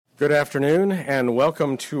Good afternoon, and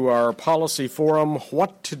welcome to our policy forum,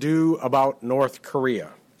 What to Do About North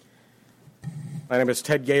Korea. My name is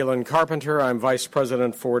Ted Galen Carpenter. I'm Vice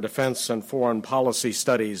President for Defense and Foreign Policy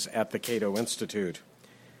Studies at the Cato Institute.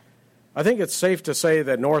 I think it's safe to say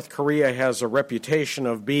that North Korea has a reputation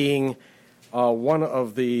of being one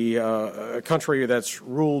of the country that's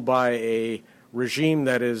ruled by a regime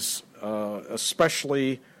that is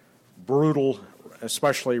especially brutal,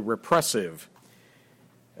 especially repressive.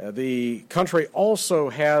 The country also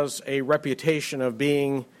has a reputation of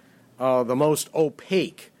being the most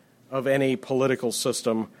opaque of any political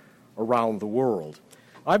system around the world.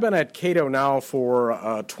 I've been at Cato now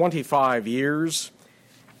for 25 years,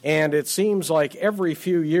 and it seems like every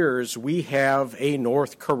few years we have a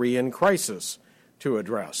North Korean crisis to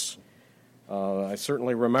address. I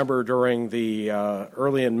certainly remember during the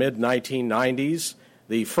early and mid-1990s,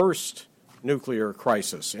 the first nuclear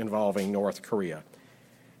crisis involving North Korea.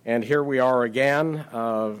 And here we are again,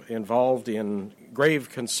 involved in grave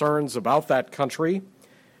concerns about that country,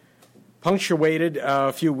 punctuated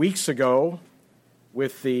a few weeks ago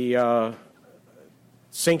with the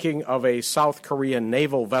sinking of a South Korean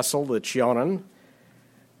naval vessel, the Cheonan,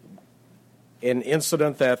 an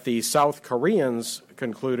incident that the South Koreans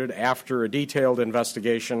concluded after a detailed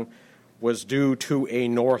investigation was due to a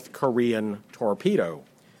North Korean torpedo.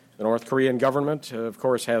 The North Korean government, of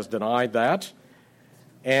course, has denied that.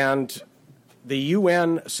 And the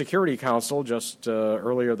UN Security Council just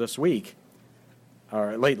earlier this week,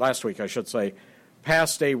 or late last week, I should say,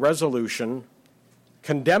 passed a resolution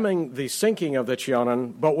condemning the sinking of the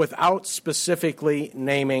Cheonan, but without specifically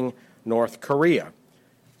naming North Korea,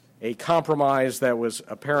 a compromise that was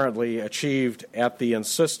apparently achieved at the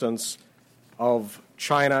insistence of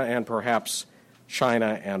China and perhaps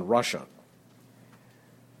China and Russia.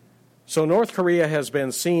 So North Korea has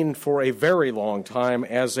been seen for a very long time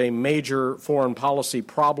as a major foreign policy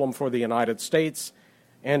problem for the United States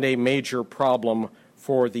and a major problem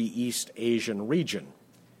for the East Asian region.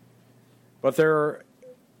 But there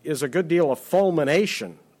is a good deal of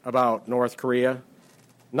fulmination about North Korea,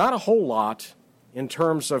 not a whole lot in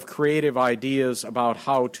terms of creative ideas about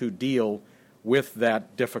how to deal with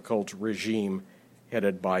that difficult regime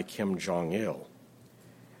headed by Kim Jong-il.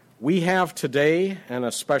 We have today an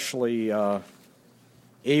especially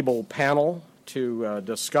able panel to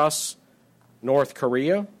discuss North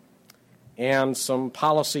Korea and some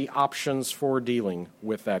policy options for dealing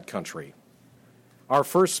with that country. Our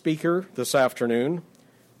first speaker this afternoon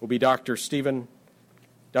will be Dr. Stephen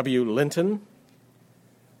W. Linton,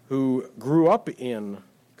 who grew up in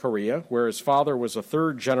Korea, where his father was a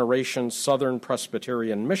third-generation Southern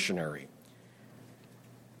Presbyterian missionary.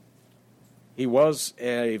 He was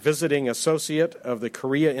a visiting associate of the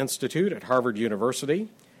Korea Institute at Harvard University,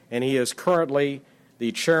 and he is currently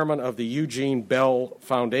the chairman of the Eugene Bell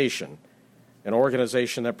Foundation, an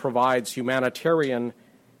organization that provides humanitarian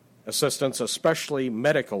assistance, especially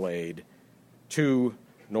medical aid, to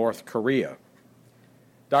North Korea.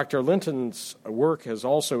 Dr. Linton's work has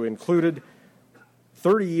also included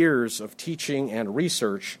 30 years of teaching and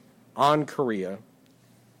research on Korea,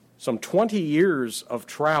 some 20 years of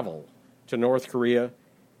travel to North Korea,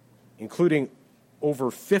 including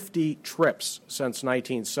over 50 trips since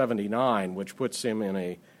 1979, which puts him in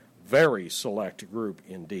a very select group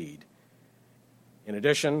indeed. In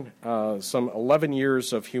addition, some 11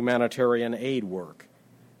 years of humanitarian aid work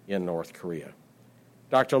in North Korea.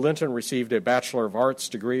 Dr. Linton received a Bachelor of Arts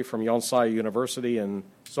degree from Yonsei University in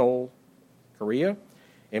Seoul, Korea,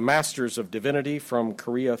 a Master's of Divinity from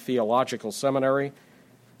Korea Theological Seminary,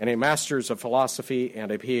 and a Master's of Philosophy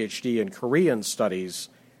and a PhD in Korean Studies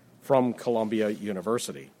from Columbia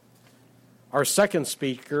University. Our second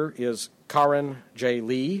speaker is Karen J.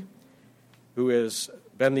 Lee, who has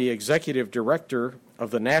been the Executive Director of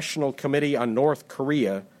the National Committee on North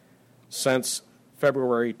Korea since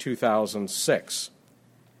February 2006.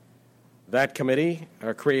 That committee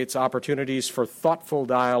creates opportunities for thoughtful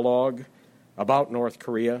dialogue about North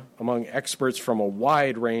Korea among experts from a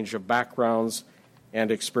wide range of backgrounds and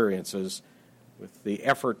experiences, with the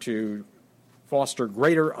effort to foster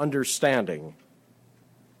greater understanding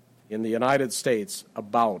in the United States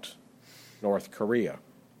about North Korea.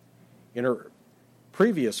 In her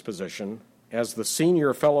previous position as the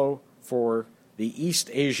Senior Fellow for the East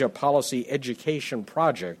Asia Policy Education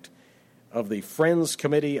Project of the Friends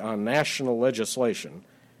Committee on National Legislation,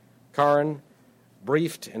 Karen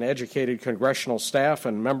briefed and educated congressional staff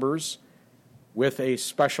and members with a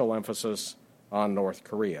special emphasis on North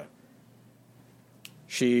Korea.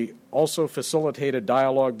 She also facilitated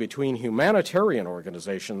dialogue between humanitarian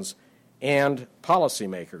organizations and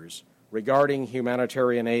policymakers regarding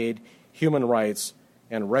humanitarian aid, human rights,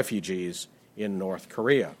 and refugees in North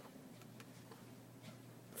Korea.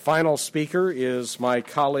 Final speaker is my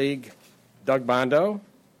colleague, Doug Bandow.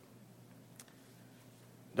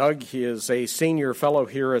 Doug is a senior fellow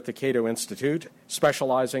here at the Cato Institute,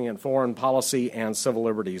 specializing in foreign policy and civil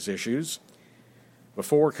liberties issues.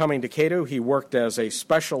 Before coming to Cato, he worked as a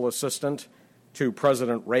special assistant to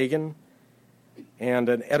President Reagan and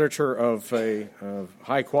an editor of a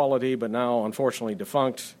high-quality but now unfortunately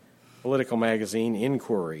defunct political magazine,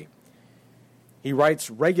 Inquiry. He writes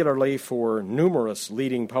regularly for numerous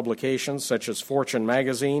leading publications such as Fortune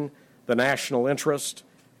magazine, The National Interest,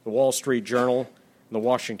 The Wall Street Journal, and The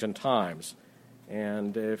Washington Times.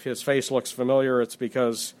 And if his face looks familiar, it's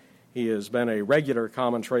because he has been a regular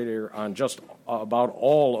commentator on just about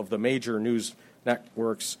all of the major news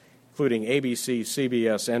networks, including ABC,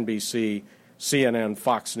 CBS, NBC, CNN,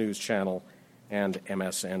 Fox News Channel, and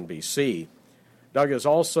MSNBC. Doug is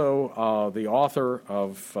also the author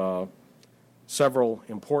of several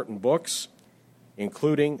important books,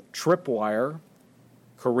 including Tripwire,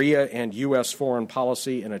 Korea and U.S. Foreign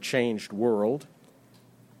Policy in a Changed World,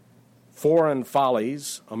 Foreign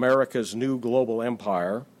Follies, America's New Global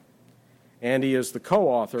Empire, and he is the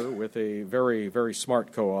co-author, with a very, very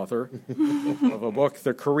smart co-author, of a book,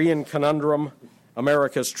 The Korean Conundrum,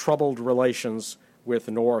 America's Troubled Relations with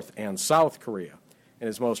North and South Korea. And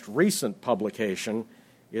his most recent publication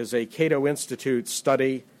is a Cato Institute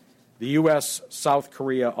study, The U.S.-South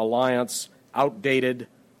Korea Alliance, Outdated,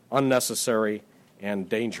 Unnecessary, and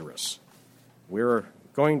Dangerous. We're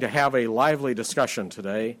going to have a lively discussion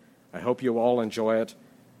today. I hope you all enjoy it.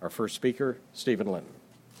 Our first speaker, Stephen Linton.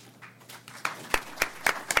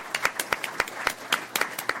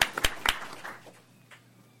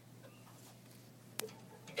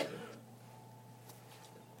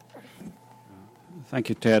 Thank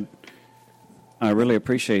you, Ted. I really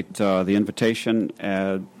appreciate the invitation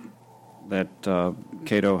that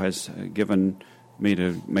Cato has given me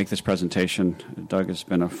to make this presentation. Doug has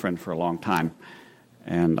been a friend for a long time.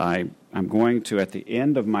 And I'm going to, at the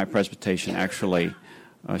end of my presentation, actually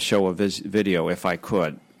show a video, if I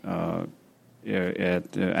could,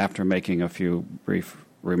 after making a few brief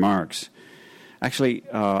remarks. Actually,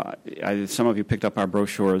 some of you picked up our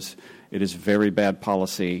brochures. It is very bad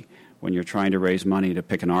policy when you're trying to raise money to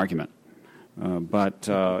pick an argument. But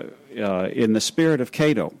in the spirit of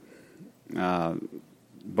Cato,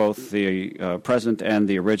 both the present and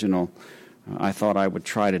the original, I thought I would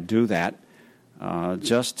try to do that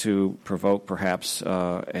just to provoke perhaps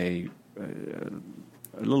a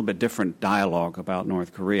little bit different dialogue about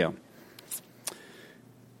North Korea.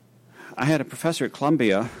 I had a professor at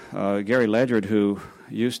Columbia, Gary Ledyard, who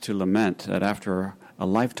used to lament that after a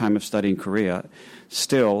lifetime of studying Korea,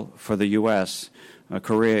 still, for the U.S.,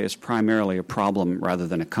 Korea is primarily a problem rather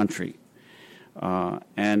than a country.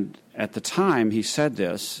 And at the time he said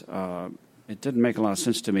this, it didn't make a lot of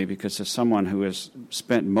sense to me because as someone who has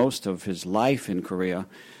spent most of his life in Korea,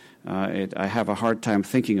 I have a hard time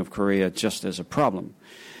thinking of Korea just as a problem.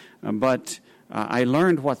 But I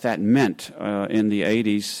learned what that meant in the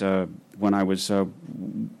 80s when I was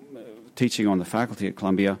teaching on the faculty at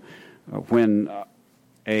Columbia, when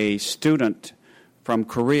a student from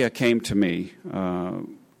Korea came to me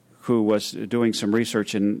who was doing some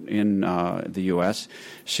research in the U.S.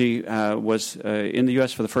 She was in the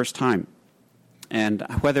U.S. for the first time. And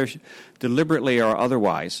whether deliberately or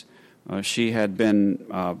otherwise, she had been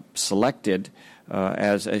selected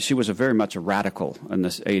as she was very much a radical in the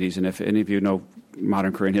 80s. And if any of you know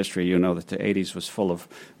modern Korean history, you know that the 80s was full of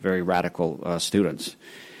very radical students.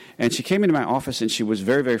 And she came into my office and she was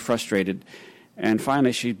very, very frustrated. And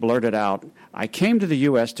finally she blurted out, "I came to the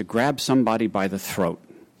U.S. to grab somebody by the throat,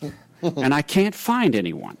 and I can't find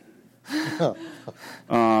anyone."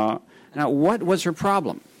 Now, what was her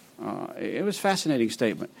problem? It was a fascinating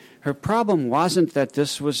statement. Her problem wasn't that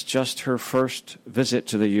this was just her first visit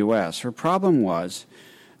to the U.S. Her problem was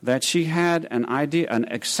that she had an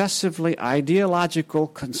excessively ideological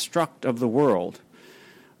construct of the world,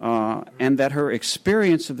 and that her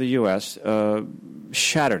experience of the U.S.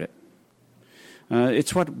 Shattered it.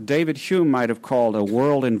 It's what David Hume might have called a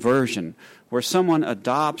world inversion, where someone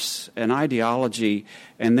adopts an ideology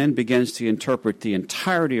and then begins to interpret the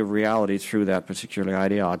entirety of reality through that particular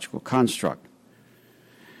ideological construct.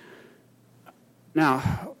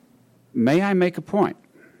 Now, may I make a point?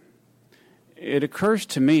 It occurs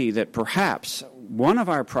to me that perhaps one of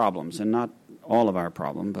our problems, and not all of our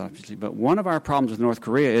problems, obviously, but one of our problems with North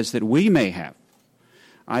Korea is that we may have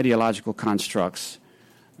ideological constructs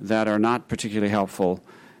that are not particularly helpful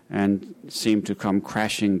and seem to come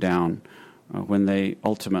crashing down when they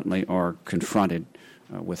ultimately are confronted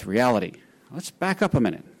with reality. Let's back up a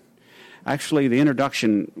minute. Actually, the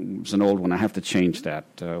introduction was an old one. I have to change that.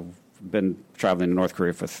 I've been traveling to North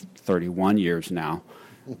Korea for 31 years now,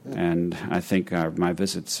 and I think my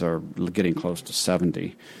visits are getting close to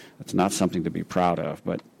 70. That's not something to be proud of,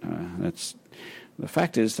 but the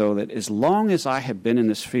fact is, though, that as long as I have been in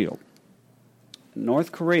this field,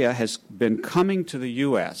 North Korea has been coming to the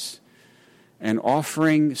U.S. and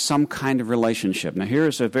offering some kind of relationship. Now, here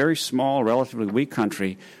is a very small, relatively weak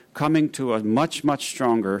country coming to a much, much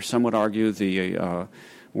stronger, some would argue the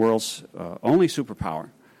world's only superpower,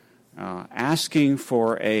 asking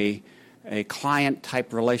for a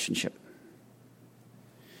client-type relationship.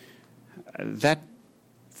 That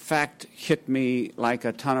fact hit me like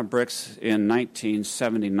a ton of bricks in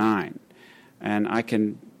 1979, and I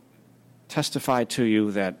can testify to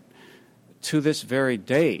you that to this very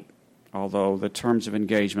day, although the terms of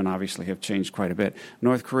engagement obviously have changed quite a bit,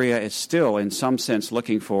 North Korea is still, in some sense,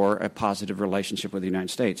 looking for a positive relationship with the United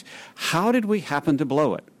States. How did we happen to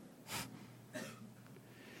blow it?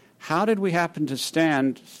 How did we happen to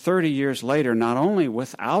stand 30 years later not only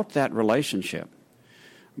without that relationship,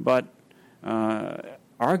 but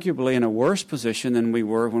arguably in a worse position than we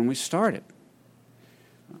were when we started?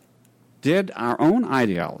 Did our own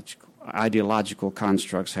ideological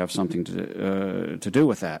constructs have something to do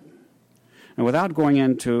with that? And without going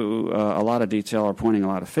into a lot of detail or pointing a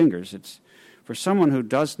lot of fingers, it's for someone who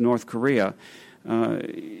does North Korea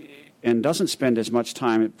and doesn't spend as much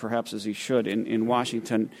time, perhaps, as he should in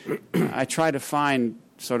Washington, I try to find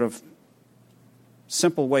sort of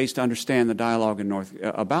simple ways to understand the dialogue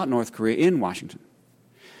about North Korea in Washington.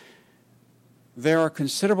 There are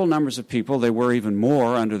considerable numbers of people, there were even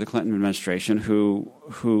more under the Clinton administration,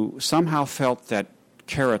 who somehow felt that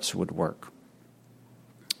carrots would work.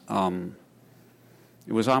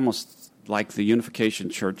 It was almost like the Unification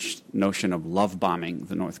Church notion of love bombing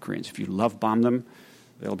the North Koreans. If you love bomb them,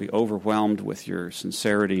 they'll be overwhelmed with your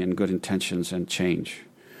sincerity and good intentions and change.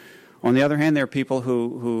 On the other hand, there are people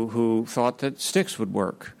who thought that sticks would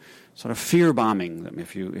work, sort of fear bombing them.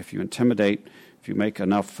 If you intimidate, if you make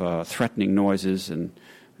enough threatening noises and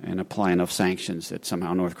apply enough sanctions, that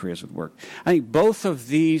somehow North Korea's would work. I think both of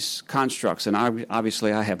these constructs, and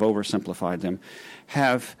obviously I have oversimplified them,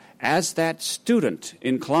 have, as that student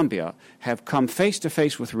in Columbia, have come face to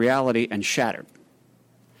face with reality and shattered.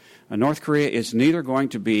 North Korea is neither going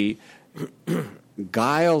to be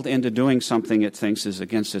guiled into doing something it thinks is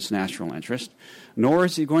against its national interest, nor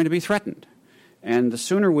is it going to be threatened. And the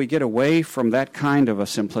sooner we get away from that kind of a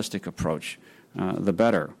simplistic approach, the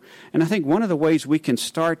better. And I think one of the ways we can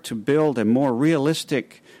start to build a more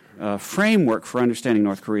realistic framework for understanding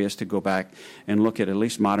North Korea is to go back and look at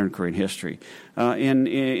least modern Korean history. In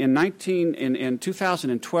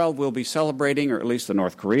 2012, we'll be celebrating, or at least the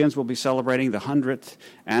North Koreans will be celebrating, the 100th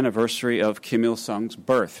anniversary of Kim Il-sung's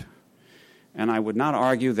birth. And I would not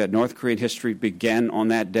argue that North Korean history began on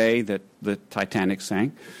that day that the Titanic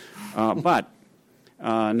sank. But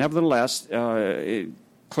nevertheless,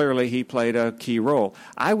 clearly he played a key role.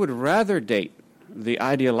 I would rather date the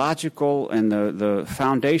ideological and the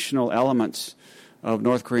foundational elements of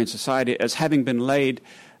North Korean society as having been laid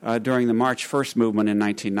during the March 1st movement in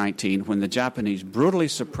 1919, when the Japanese brutally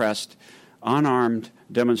suppressed unarmed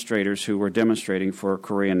demonstrators who were demonstrating for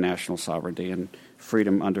Korean national sovereignty and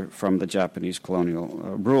freedom from the Japanese colonial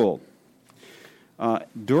rule.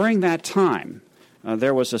 During that time,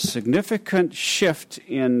 there was a significant shift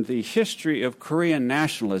in the history of Korean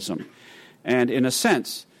nationalism, and in a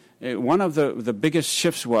sense, one of the biggest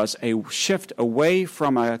shifts was a shift away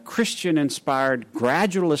from a Christian-inspired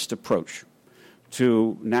gradualist approach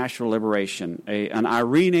to national liberation, an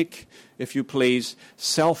Irenic, if you please,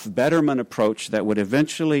 self-betterment approach that would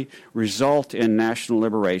eventually result in national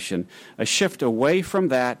liberation, a shift away from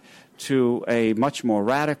that to a much more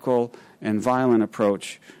radical and violent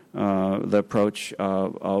approach, the approach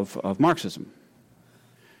of Marxism.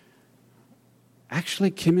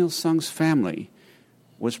 Actually, Kim Il-sung's family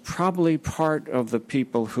was probably part of the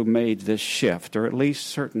people who made this shift, or at least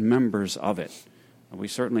certain members of it. We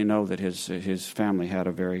certainly know that his family had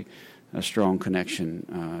a very strong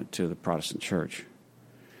connection to the Protestant church.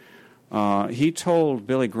 He told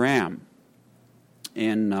Billy Graham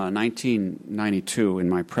in 1992, in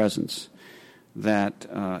my presence, that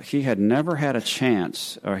he had never had a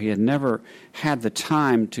chance, or he had never had the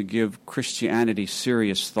time to give Christianity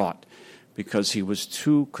serious thought because he was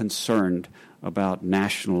too concerned about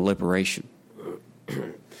national liberation.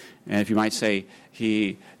 And if you might say,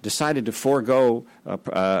 he decided to forego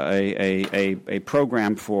a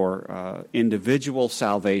program for individual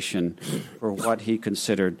salvation for what he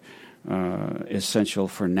considered essential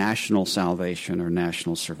for national salvation or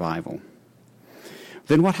national survival.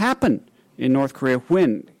 Then what happened in North Korea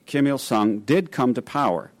when Kim Il-sung did come to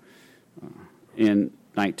power in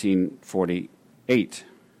 1948?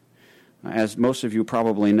 As most of you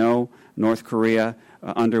probably know, North Korea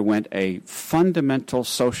underwent a fundamental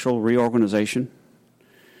social reorganization,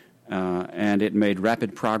 and it made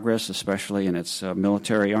rapid progress, especially in its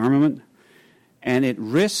military armament, and it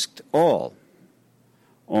risked all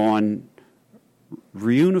on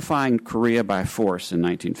reunifying Korea by force in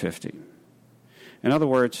 1950. In other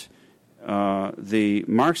words, the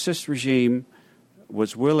Marxist regime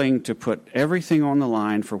was willing to put everything on the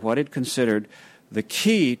line for what it considered the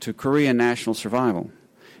key to Korean national survival,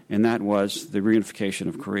 and that was the reunification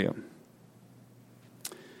of Korea.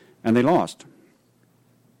 And they lost.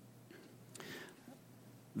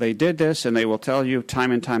 They did this, and they will tell you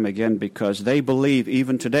time and time again, because they believe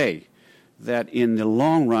even today that in the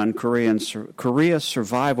long run, Korea's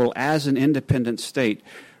survival as an independent state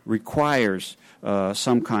requires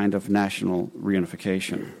some kind of national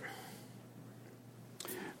reunification.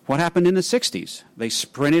 What happened in the 60s? They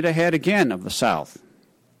sprinted ahead again of the South.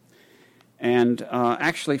 And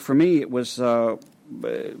actually, for me, it was the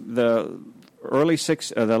late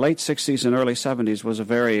 60s and early 70s was a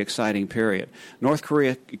very exciting period. North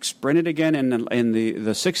Korea sprinted again in the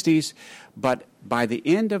 60s, but by the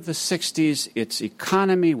end of the 60s, its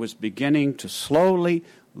economy was beginning to slowly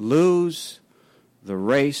lose the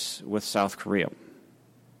race with South Korea.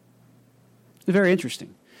 It's very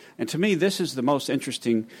interesting. And to me, this is the most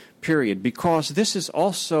interesting period, because this is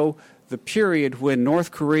also the period when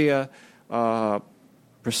North Korea did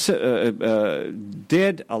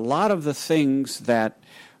a lot of the things that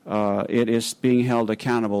it is being held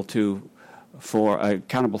accountable for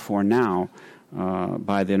now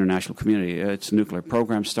by the international community. Its nuclear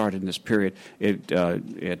program started in this period. It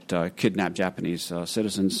kidnapped Japanese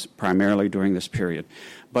citizens primarily during this period.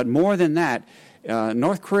 But more than that,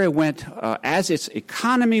 North Korea went, as its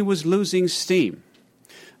economy was losing steam,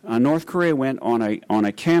 North Korea went on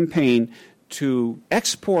a campaign to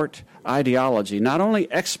export ideology, not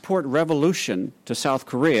only export revolution to South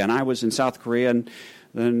Korea. And I was in South Korea, and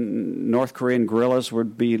the North Korean guerrillas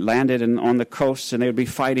would be landed on the coasts, and they would be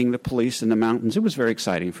fighting the police in the mountains. It was very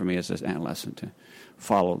exciting for me as an adolescent to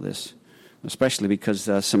follow this, especially because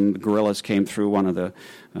some guerrillas came through one of the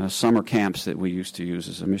summer camps that we used to use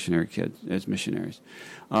as missionaries.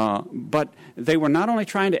 But they were not only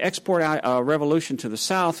trying to export revolution to the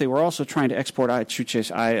South, they were also trying to export Juche's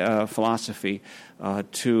philosophy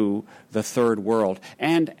to the Third World,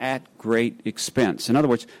 and at great expense. In other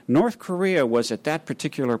words, North Korea was at that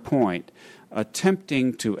particular point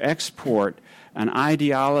attempting to export an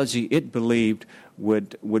ideology it believed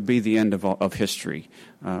would be the end of history,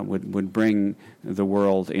 would bring the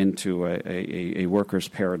world into a worker's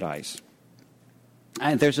paradise.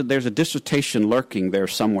 And there's a dissertation lurking there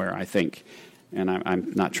somewhere, I think, and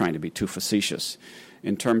I'm not trying to be too facetious,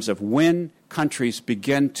 in terms of when countries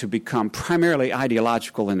begin to become primarily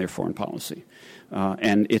ideological in their foreign policy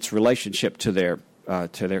and its relationship to their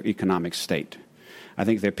economic state. I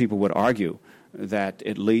think that people would argue that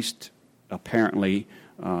at least apparently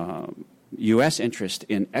U.S. interest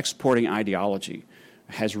in exporting ideology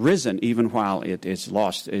has risen even while it is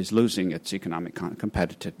losing its economic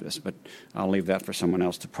competitiveness. But I'll leave that for someone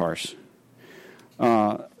else to parse.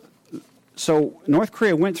 So North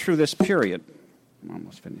Korea went through this period. I'm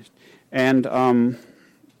almost finished. And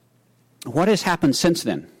what has happened since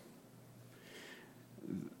then?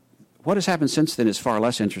 What has happened since then is far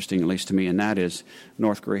less interesting, at least to me, and that is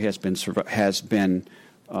North Korea has been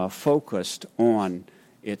focused on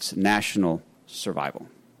its national survival.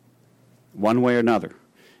 One way or another,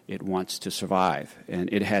 it wants to survive,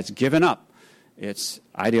 and it has given up its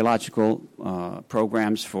ideological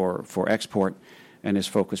programs for export and is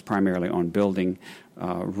focused primarily on building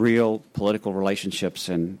real political relationships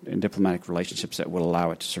and diplomatic relationships that will allow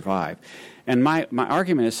it to survive. And my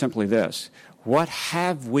argument is simply this. What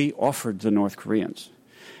have we offered the North Koreans?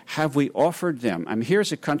 Have we offered them? I mean,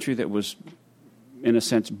 here's a country that was, in a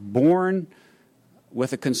sense, born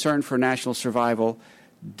with a concern for national survival,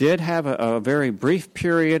 did have a very brief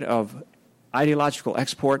period of ideological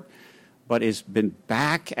export, but has been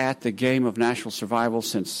back at the game of national survival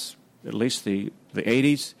since at least the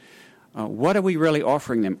 80s. What are we really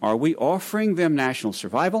offering them? Are we offering them national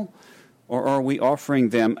survival, or are we offering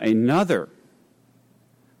them another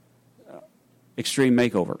extreme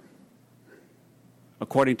makeover,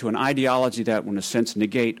 according to an ideology that will, in a sense,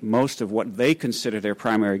 negate most of what they consider their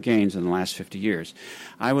primary gains in the last 50 years?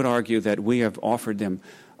 I would argue that we have offered them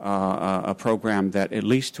a program that, at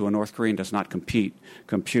least to a North Korean, does not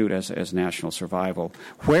compute as national survival.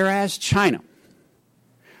 Whereas China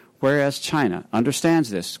understands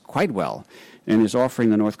this quite well and is offering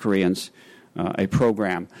the North Koreans a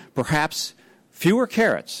program, perhaps fewer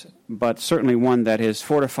carrots, but certainly one that is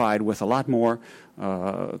fortified with a lot more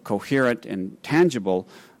coherent and tangible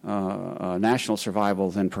national survival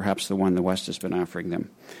than perhaps the one the West has been offering them.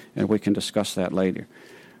 And we can discuss that later.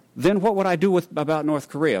 Then what would I do about North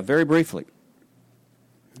Korea? Very briefly.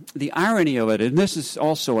 The irony of it, and this is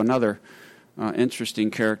also another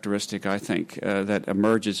interesting characteristic, I think, that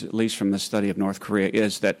emerges at least from the study of North Korea,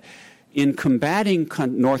 is that in combating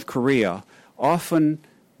North Korea, often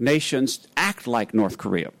nations act like North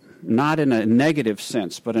Korea, not in a negative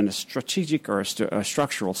sense, but in a strategic or a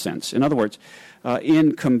structural sense. In other words,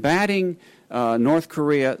 in combating North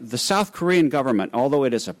Korea, the South Korean government, although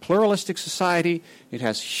it is a pluralistic society, it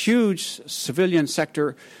has huge civilian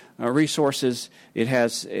sector resources, it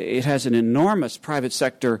has an enormous private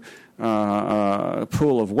sector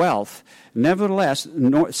pool of wealth. Nevertheless,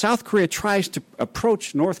 South Korea tries to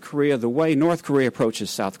approach North Korea the way North Korea approaches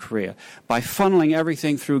South Korea, by funneling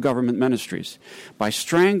everything through government ministries, by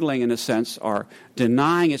strangling, in a sense, or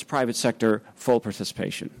denying its private sector full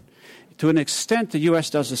participation. To an extent, the U.S.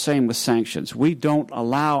 does the same with sanctions. We don't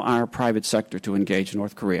allow our private sector to engage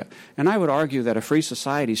North Korea. And I would argue that a free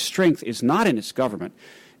society's strength is not in its government,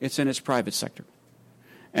 it's in its private sector.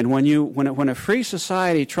 And when a free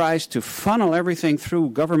society tries to funnel everything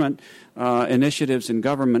through government initiatives and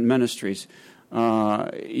government ministries,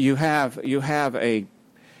 you have a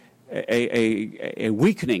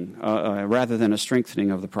weakening rather than a strengthening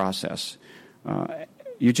of the process. The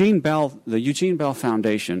Eugene Bell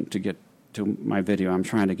Foundation, to get to my video, I'm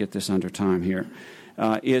trying to get this under time here,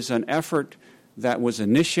 is an effort that was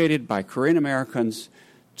initiated by Korean Americans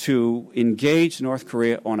to engage North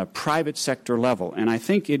Korea on a private sector level. And I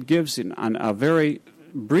think it gives a very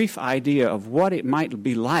brief idea of what it might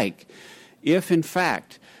be like if, in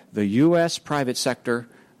fact, the U.S. private sector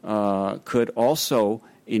could also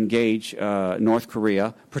engage North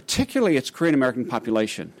Korea, particularly its Korean American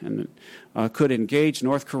population, and could engage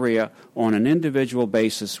North Korea on an individual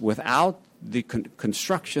basis without the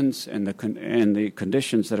constructions and the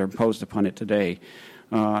conditions that are imposed upon it today.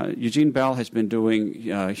 Eugene Bell has been doing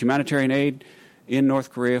humanitarian aid in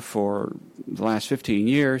North Korea for the last 15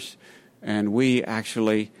 years, and we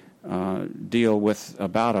actually deal with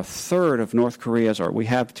about a third of North Korea's, or we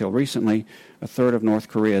have till recently, a third of North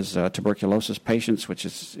Korea's tuberculosis patients, which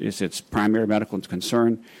is its primary medical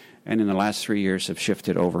concern, and in the last 3 years have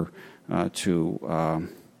shifted over to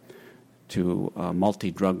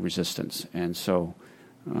multi-drug resistance. And so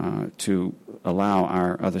to allow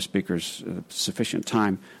our other speakers sufficient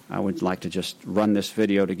time, I would like to just run this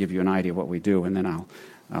video to give you an idea of what we do, and then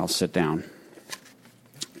I'll sit down.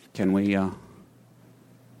 Can we... how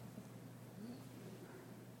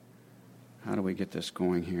do we get this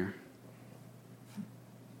going here?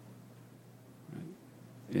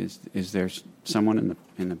 Is there someone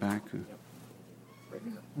in the back who...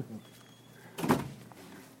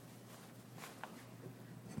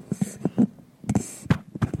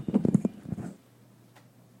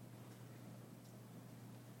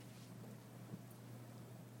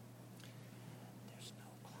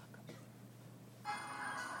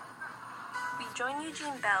 Join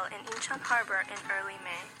Eugene Bell in Incheon Harbor in early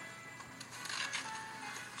May.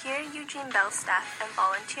 Here, Eugene Bell staff and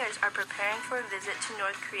volunteers are preparing for a visit to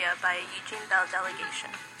North Korea by a Eugene Bell delegation.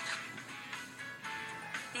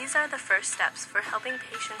 These are the first steps for helping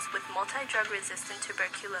patients with multi-drug resistant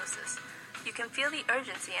tuberculosis. You can feel the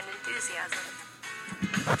urgency and enthusiasm.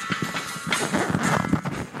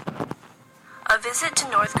 A visit to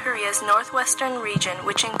North Korea's northwestern region,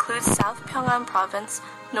 which includes South Pyongan Province,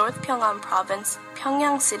 North Pyongan Province,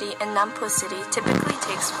 Pyongyang City, and Nampo City, typically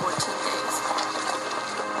takes 14 days.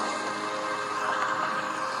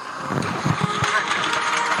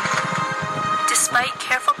 Despite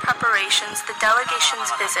careful preparations, the delegation's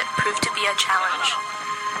visit proved to be a challenge.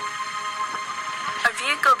 Our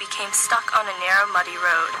vehicle became stuck on a narrow, muddy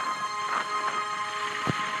road.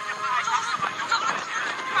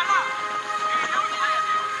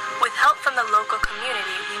 With help from the local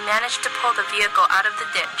community, we managed to pull the vehicle out of the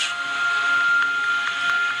ditch.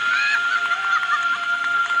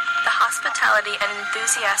 The hospitality and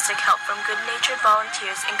enthusiastic help from good-natured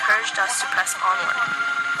volunteers encouraged us to press onward.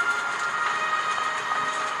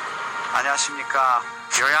 안녕하십니까.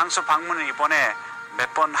 요양소 방문은 이번에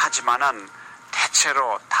몇 번 하지만은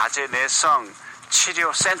대체로 다재내성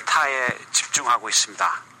치료센터에 집중하고 있습니다.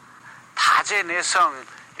 다재내성이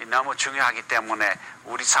너무 중요하기 때문에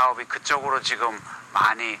우리 사업이 그쪽으로 지금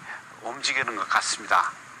많이 움직이는 것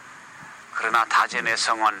같습니다. 그러나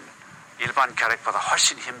다제내성은 일반 결핵보다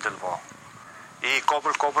훨씬 힘들고 이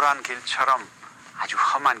꼬불꼬불한 길처럼 아주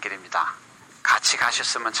험한 길입니다. 같이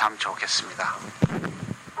가셨으면 참 좋겠습니다.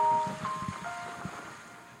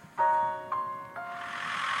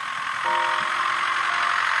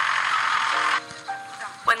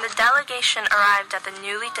 When the delegation arrived at the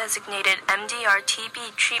newly designated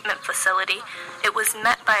MDR-TB treatment facility, it was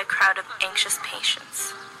met by a crowd of anxious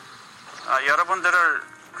patients. 여러분들을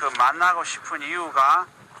만나고 싶은 이유가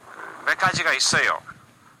몇 가지가 있어요.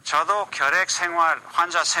 저도 결핵 생활,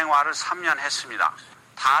 환자 생활을 3년 했습니다.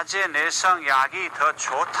 다제내성 약이 더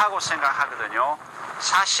좋다고 생각하거든요.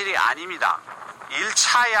 사실이 아닙니다.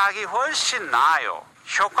 1차 약이 훨씬 나아요.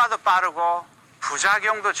 효과도 빠르고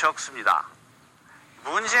부작용도 적습니다.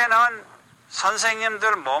 문제는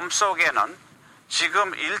선생님들 몸속에는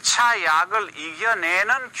지금 1차 약을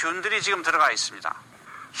이겨내는 균들이 지금 들어가 있습니다.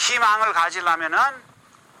 희망을 가지려면은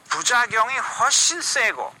부작용이 훨씬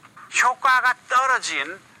세고 효과가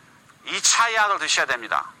떨어진 2차 약을 드셔야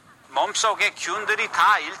됩니다. 몸속의 균들이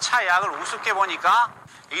다 1차 약을 우습게 보니까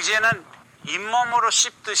이제는 잇몸으로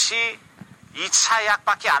씹듯이 2차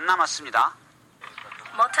약밖에 안 남았습니다.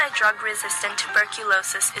 Multi-drug-resistant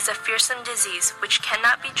tuberculosis is a fearsome disease which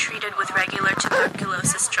cannot be treated with regular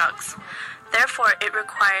tuberculosis drugs. Therefore, it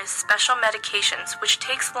requires special medications which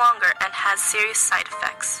takes longer and has serious side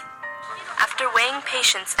effects. After weighing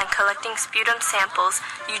patients and collecting sputum samples,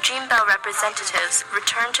 Eugene Bell representatives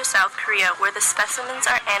returned to South Korea where the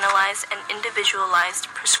specimens are analyzed and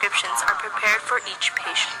individualized prescriptions are prepared for each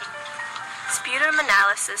patient. Sputum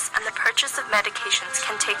analysis and the purchase of medications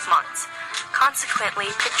can take months.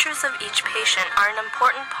 Consequently, pictures of each patient are an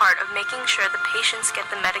important part of making sure the patients get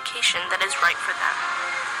the medication that is right for them.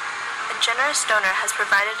 A generous donor has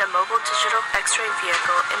provided a mobile digital X-ray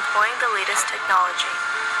vehicle employing the latest technology.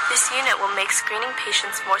 This unit will make screening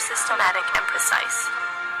patients more systematic and precise.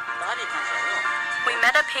 We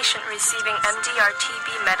met a patient receiving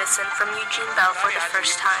MDR-TB medicine from Eugene Bell for the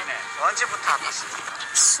first time. 언제부터 아팠습니까?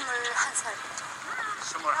 21살.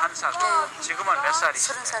 21살. 지금은 몇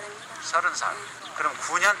살이세요? 30살입니다. 30살. 그럼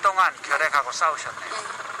 9년 동안 결핵하고 싸우셨네요.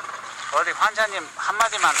 어디 환자님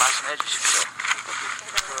한마디만 말씀해 주십시오.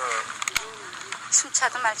 숨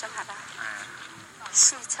차도 말 좀 하라.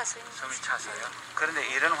 숨이 차서요. 숨이 차서요? 그런데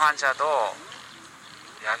이런 환자도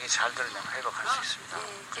약이 잘 들면 회복할 수 있습니다.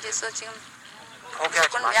 그래서 지금 포기하지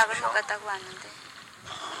조금 약을 마십시오. 먹었다고 왔는데.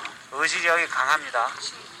 의지력이 강합니다.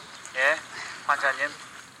 예, 환자님.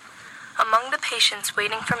 Among the patients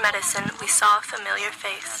waiting for medicine, we saw a familiar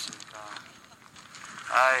face.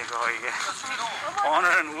 아이고 이게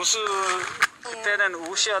오늘은 그때는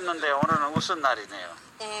우시였는데 오늘은 웃은 날이네요.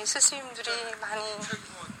 예, 스승님들이 많이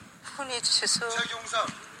후원해 주셔서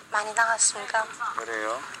많이 나갔습니다.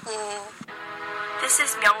 그래요? 예. This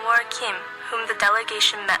is Myungwol Kim, whom the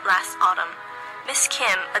delegation met last autumn. Miss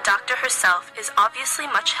Kim, a doctor herself, is obviously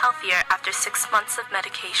much healthier after 6 months of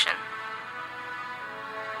medication.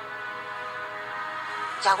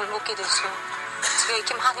 약을 먹게 돼서 제가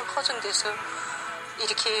이렇게 많이 퍼준 데서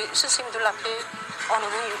이렇게 스승님들 앞에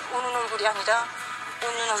우는 얼굴이 아니라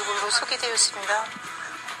웃는 얼굴로 서게 되었습니다.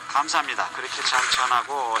 감사합니다. 그렇게 잘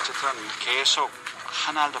전하고 어쨌든 계속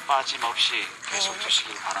하나도 빠짐없이 계속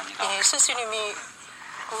주시길 바랍니다. 예, 스승님이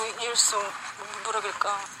그 열성 뭐라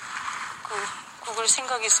그럴까 그걸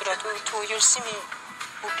생각해서라도 더 열심히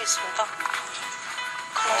먹겠습니다.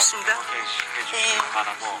 고맙습니다. 해주시길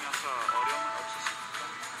바라고.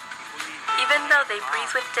 Even though they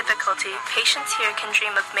breathe with difficulty, patients here can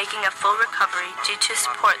dream of making a full recovery due to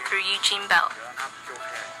support through Eugene Bell.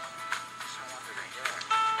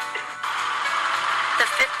 The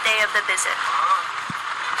 5th day of the visit.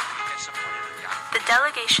 The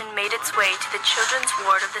delegation made its way to the children's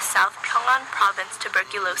ward of the South Pyongan Province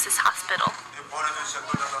Tuberculosis Hospital.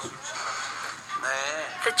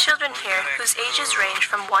 The children here, whose ages range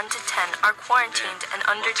from 1 to 10, are quarantined and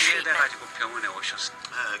under treatment. 병원에 오셨습니다.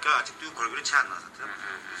 그러니까 아직도 골고루치 않은 상태입니다.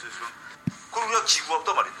 그럼 우리가 기구가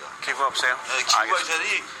없단 말입니다. 기구 없어요? 기구가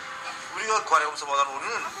있어야지 우리가 관해검사보다는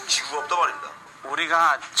우리는 기구가 없단 말입니다.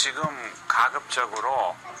 우리가 지금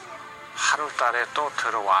가급적으로 하루 달에 또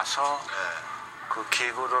들어와서 그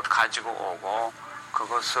기구를 가지고 오고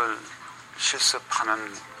그것을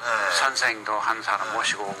실습하는 선생도 한 사람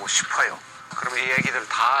모시고 오고 싶어요. 그럼 이 얘기들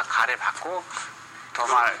다 가래받고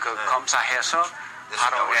도말 검사해서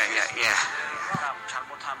바로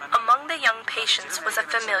잘못하면 Among the young patients was a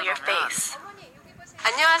familiar face.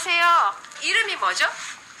 안녕하세요. 이름이 뭐죠?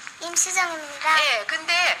 임수정입니다. 네,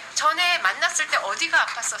 근데 전에 만났을 때 어디가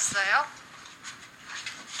아팠었어요?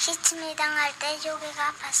 시침이 당할 때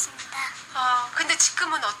여기가 아팠습니다. 근데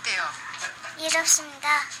지금은 어때요? 일 없습니다.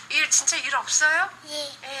 진짜 일 없어요?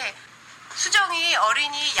 예. 수정이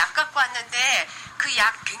어린이 약 갖고 왔는데 그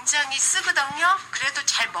약 굉장히 쓰거든요. 그래도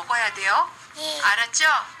잘 먹어야 돼요. 예. 알았죠?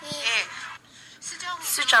 예.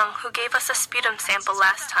 Sujong, who gave us a sputum sample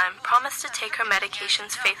last time, promised to take her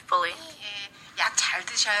medications faithfully. 약 잘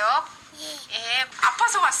드셔요. 예.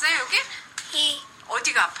 아파서 왔어요, 여기? 예.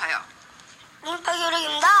 어디가 아파요?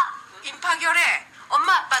 림파결핵입니다. 임파결핵.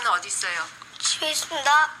 엄마 아빠는 어디 있어요? 집에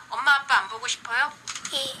있습니다. 엄마 아빠 안 보고 싶어요?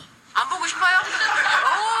 예. 안 보고 싶어요?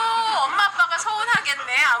 오, 엄마 아빠가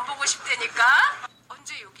서운하겠네. 안 보고 싶다니까.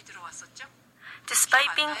 언제 여기 들어왔었죠?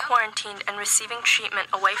 Despite being quarantined and receiving treatment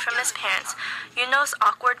away from his parents, Yuno's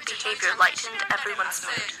awkward behavior lightened everyone's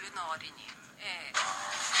mood. 윤호 어린이.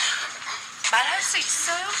 말할 수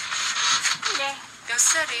있어요? 네. 몇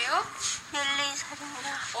살이에요?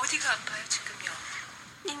 14살입니다. 어디가 아파요, 지금요?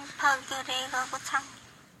 림파결핵하고 장.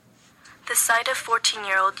 The sight of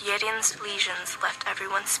 14-year-old Yerin's lesions left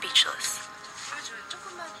everyone speechless. 보여줘요.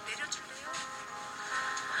 조금만 내려줄래요?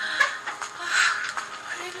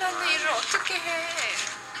 큰일 났네. 일을 어떻게 해.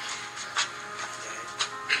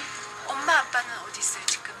 엄마 아빠는 어디 있어요,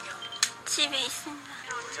 지금요? 집에 있습니다.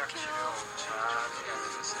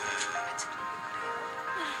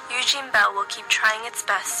 Eugene Bell will keep trying its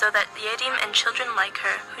best so that Yerim and children like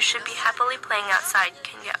her, who should be happily playing outside,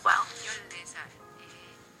 can get well. 14살.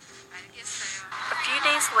 알겠어요. A few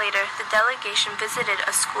days later, the delegation visited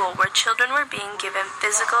a school where children were being given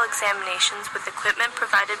physical examinations with equipment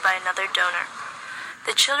provided by another donor.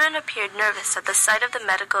 The children appeared nervous at the sight of the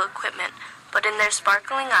medical equipment, but in their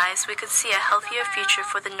sparkling eyes, we could see a healthier future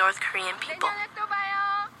for the North Korean people.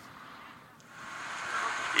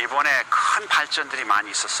 이번에 큰 발전들이 많이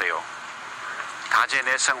있었어요.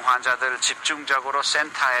 가제내성 환자들 집중적으로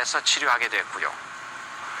센터에서 치료하게 됐고요.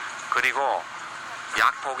 그리고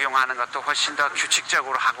약 복용하는 것도 훨씬 더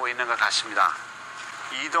규칙적으로 하고 있는 것 같습니다.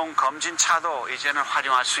 이동 검진차도 이제는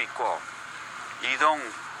활용할 수 있고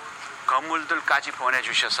이동 건물들까지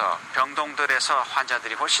보내주셔서 병동들에서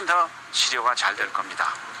환자들이 훨씬 더 치료가 잘 될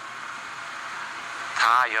겁니다.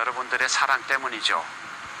 다 여러분들의 사랑 때문이죠.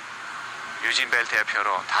 유진벨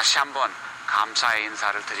대표로 다시 한번 감사의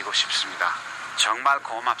인사를 드리고 싶습니다. 정말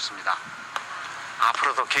고맙습니다.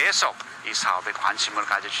 앞으로도 계속 이 사업에 관심을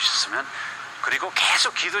가져주셨으면 그리고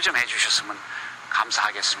계속 기도 좀 해주셨으면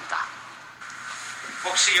감사하겠습니다.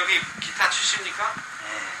 혹시 여기 기타 치십니까?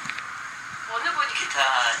 네. 어느 분이 기타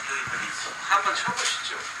여기 분이 있어. 한번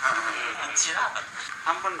쳐보시죠.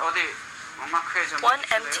 한번 어디 음악회 좀 One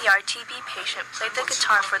해주실래요? MDR-TB patient played the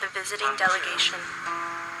guitar for the visiting delegation.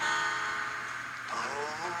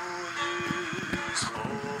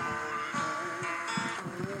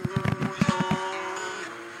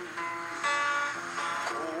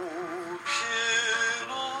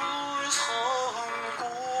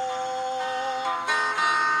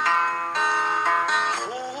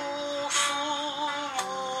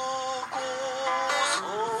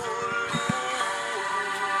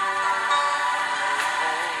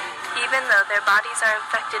 Even though their bodies are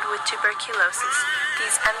infected with tuberculosis,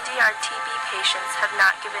 these MDR-TB patients have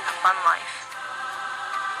not given up on life.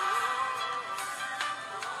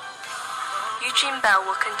 Eugene Bell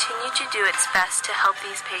will continue to do its best to help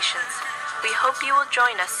these patients. We hope you will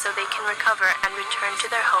join us so they can recover and return to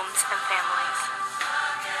their homes and families.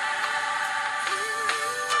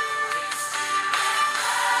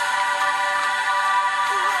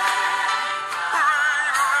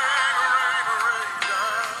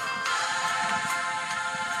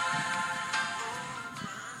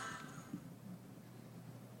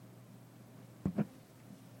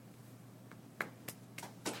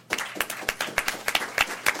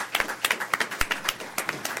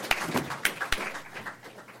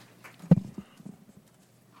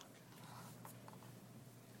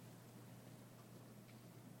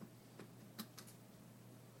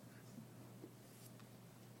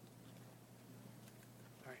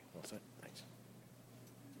 That's it. Thanks.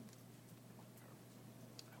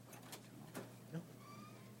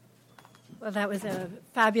 Well, that was a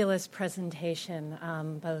fabulous presentation,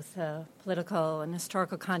 both political and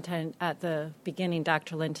historical content at the beginning,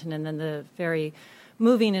 Dr. Linton, and then the very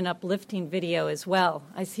moving and uplifting video as well.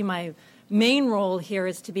 I see my main role here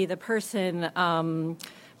is to be the person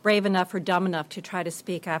brave enough or dumb enough to try to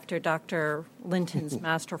speak after Dr. Linton's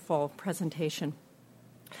masterful presentation.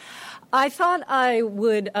 I thought I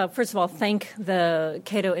would, first of all, thank the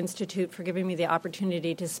Cato Institute for giving me the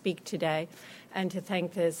opportunity to speak today and to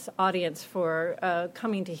thank this audience for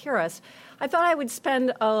coming to hear us. I thought I would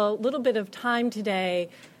spend a little bit of time today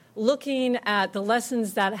looking at the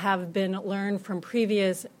lessons that have been learned from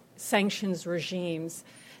previous sanctions regimes.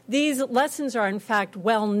 These lessons are, in fact,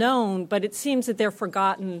 well known, but it seems that they're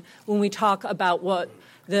forgotten when we talk about what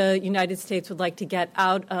the United States would like to get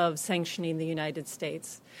out of sanctioning the United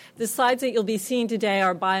States. The slides that you'll be seeing today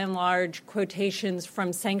are, by and large, quotations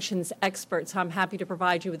from sanctions experts. I'm happy to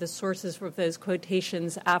provide you with the sources for those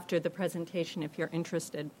quotations after the presentation if you're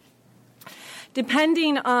interested.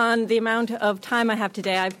 Depending on the amount of time I have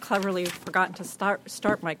today, I've cleverly forgotten to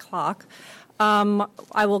start my clock.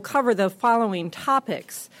 I will cover the following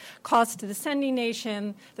topics: cost to the sending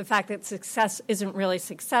nation, the fact that success isn't really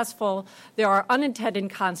successful, there are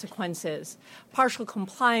unintended consequences, partial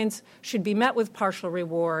compliance should be met with partial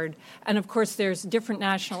reward, and of course there's different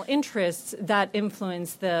national interests that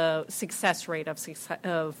influence the success rate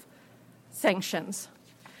of sanctions.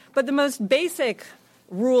 But the most basic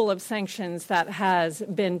rule of sanctions that has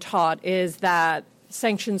been taught is that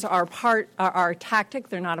sanctions are a tactic.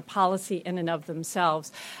 They're not a policy in and of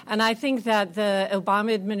themselves. And I think that the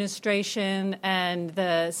Obama administration and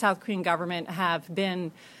the South Korean government have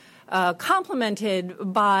been complimented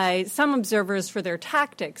by some observers for their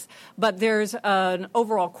tactics, but there's an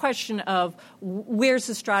overall question of where's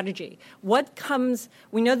the strategy? What comes?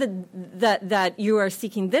 We know that you are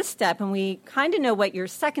seeking this step, and we kind of know what your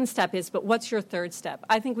second step is, but what's your third step?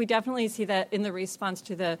 I think we definitely see that in the response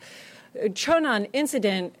to the Cheonan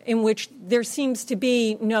incident, in which there seems to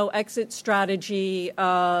be no exit strategy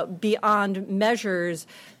beyond measures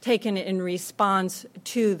taken in response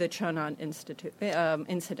to the Cheonan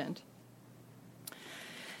incident.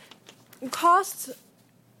 Costs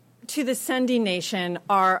to the sending nation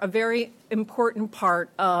are a very important part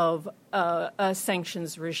of a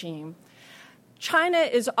sanctions regime. China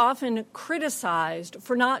is often criticized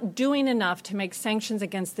for not doing enough to make sanctions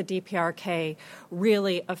against the DPRK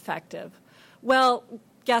really effective. Well,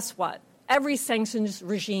 guess what? Every sanctions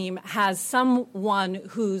regime has someone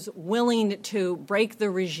who's willing to break the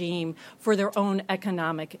regime for their own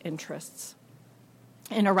economic interests.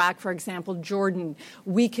 In Iraq, for example, Jordan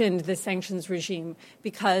weakened the sanctions regime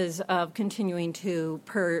because of continuing to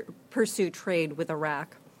pursue trade with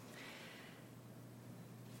Iraq.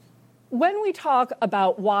 When we talk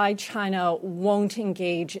about why China won't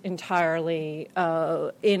engage entirely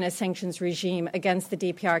in a sanctions regime against the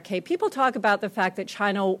DPRK, people talk about the fact that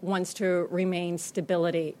China wants to retain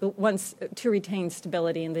stability in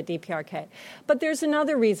the DPRK. But there's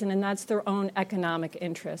another reason, and that's their own economic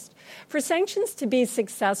interest. For sanctions to be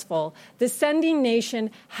successful, the sending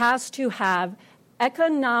nation has to have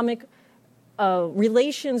economic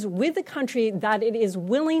relations with the country that it is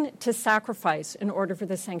willing to sacrifice in order for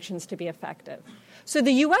the sanctions to be effective. So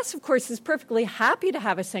the U.S., of course, is perfectly happy to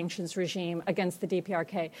have a sanctions regime against the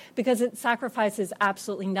DPRK because it sacrifices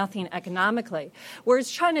absolutely nothing economically,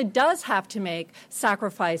 whereas China does have to make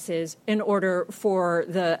sacrifices in order for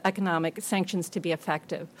the economic sanctions to be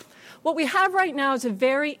effective. What we have right now is a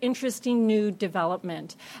very interesting new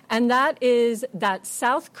development, and that is that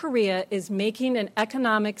South Korea is making an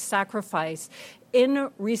economic sacrifice in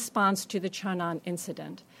response to the Cheonan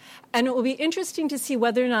incident. And it will be interesting to see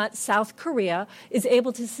whether or not South Korea is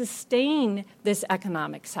able to sustain this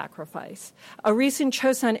economic sacrifice. A recent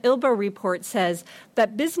Chosun Ilbo report says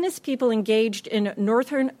that business people engaged in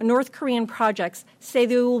North Korean projects say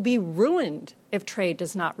they will be ruined if trade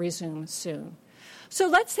does not resume soon. So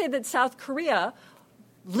let's say that South Korea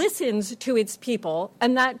listens to its people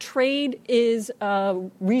and that trade is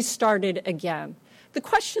restarted again. The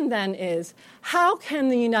question then is, how can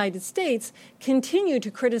the United States continue to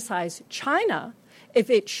criticize China if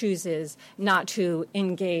it chooses not to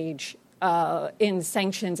engage in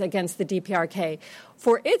sanctions against the DPRK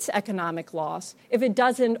for its economic loss, if it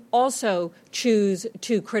doesn't also choose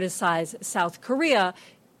to criticize South Korea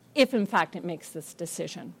if, in fact, it makes this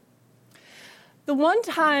decision? The one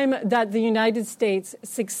time that the United States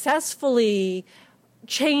successfully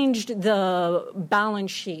changed the balance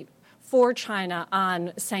sheet for China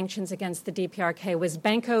on sanctions against the DPRK was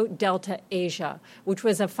Banco Delta Asia, which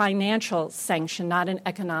was a financial sanction, not an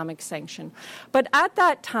economic sanction. But at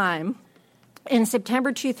that time, in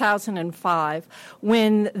September 2005,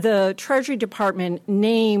 when the Treasury Department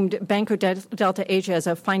named Banco Delta Asia as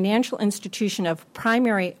a financial institution of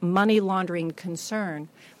primary money laundering concern,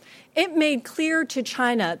 it made clear to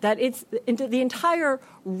China that the entire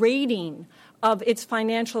rating of its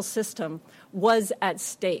financial system was at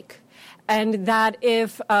stake, and that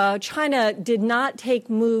if China did not take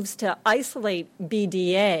moves to isolate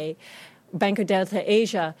BDA, Banco Delta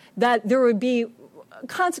Asia, that there would be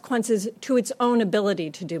consequences to its own ability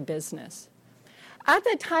to do business. At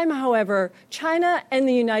that time, however, China and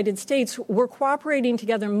the United States were cooperating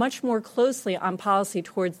together much more closely on policy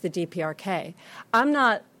towards the DPRK. I'm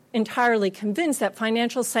not entirely convinced that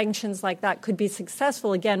financial sanctions like that could be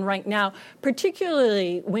successful again right now,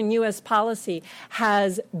 particularly when U.S. policy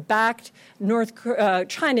has backed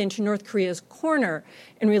China into North Korea's corner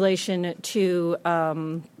in relation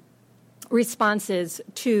to responses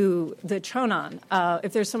to the Chonan.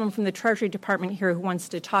 If there's someone from the Treasury Department here who wants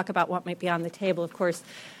to talk about what might be on the table, of course,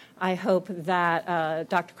 I hope that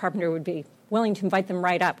Dr. Carpenter would be willing to invite them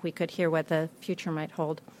right up. We could hear what the future might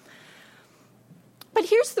hold. But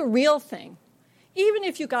here's the real thing. Even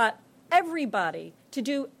if you got everybody to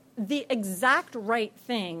do the exact right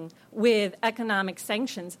thing with economic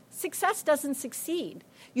sanctions, success doesn't succeed.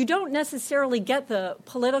 You don't necessarily get the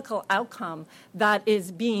political outcome that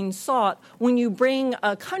is being sought when you bring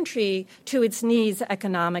a country to its knees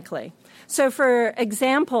economically. So, for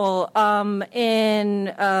example,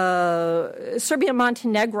 in Serbia and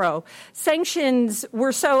Montenegro, sanctions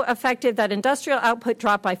were so effective that industrial output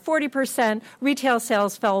dropped by 40%, retail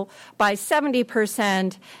sales fell by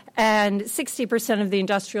 70%, and 60% of the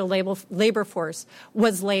industrial labor force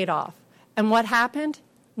was laid off. And what happened?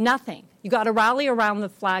 Nothing. You got to rally around the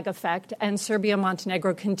flag effect, and Serbia and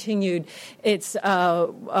Montenegro continued its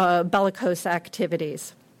bellicose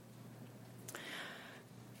activities.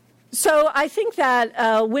 So I think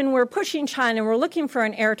that when we're pushing China, we're looking for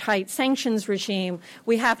an airtight sanctions regime,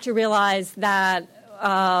 we have to realize that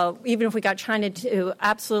even if we got China to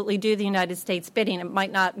absolutely do the United States bidding, it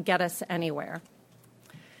might not get us anywhere.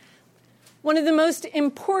 One of the most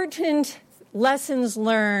important lessons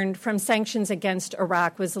learned from sanctions against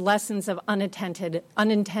Iraq was the lessons of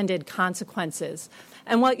unintended consequences.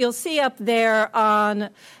 And what you'll see up there on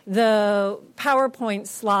the PowerPoint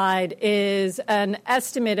slide is an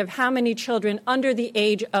estimate of how many children under the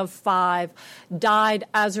age of 5 died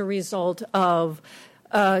as a result of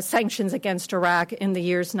sanctions against Iraq in the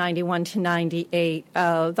years 91 to 98.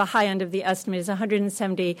 The high end of the estimate is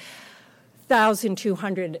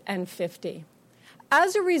 170,250.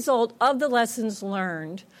 As a result of the lessons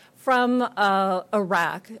learned from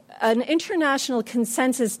Iraq, an international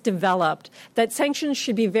consensus developed that sanctions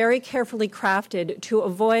should be very carefully crafted to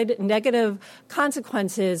avoid negative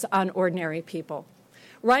consequences on ordinary people.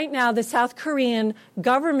 Right now, the South Korean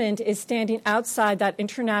government is standing outside that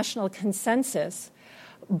international consensus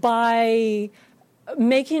by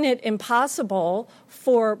making it impossible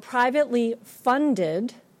for privately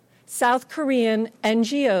funded South Korean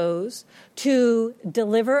NGOs to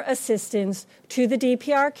deliver assistance to the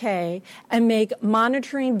DPRK and make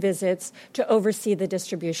monitoring visits to oversee the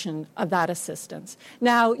distribution of that assistance.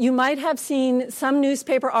 Now, you might have seen some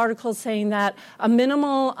newspaper articles saying that a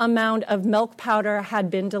minimal amount of milk powder had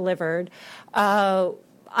been delivered.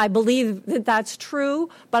 I believe that that's true,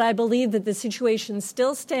 but I believe that the situation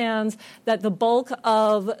still stands, that the bulk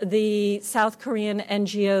of the South Korean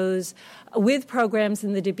NGOs with programs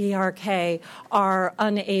in the DPRK are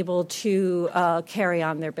unable to carry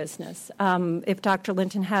on their business. If Dr.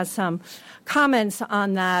 Linton has some comments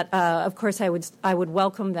on that, of course I would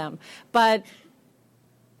welcome them. But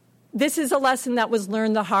this is a lesson that was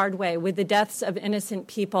learned the hard way with the deaths of innocent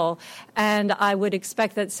people, and I would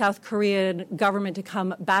expect that South Korean government to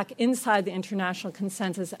come back inside the international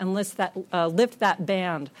consensus and lift that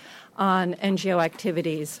ban on NGO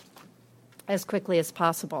activities as quickly as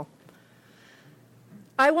possible.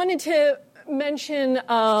 I wanted to mention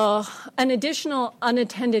an additional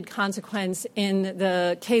unintended consequence in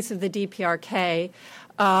the case of the DPRK.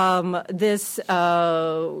 This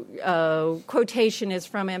quotation is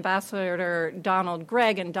from Ambassador Donald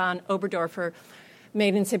Gregg and Don Oberdorfer,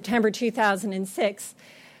 made in September 2006.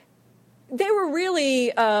 They were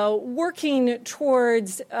really working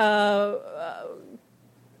towards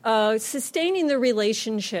sustaining the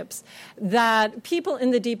relationships that people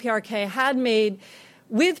in the DPRK had made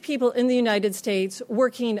with people in the United States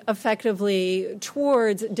working effectively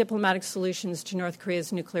towards diplomatic solutions to North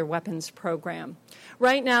Korea's nuclear weapons program.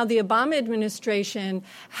 Right now, the Obama administration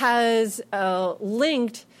has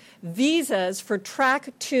linked visas for Track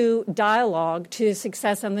 2 dialogue to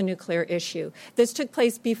success on the nuclear issue. This took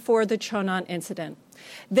place before the Chonan incident.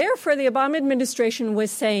 Therefore, the Obama administration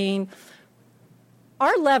was saying,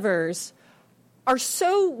 our levers are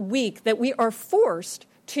so weak that we are forced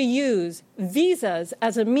to use visas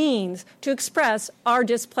as a means to express our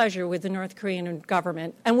displeasure with the North Korean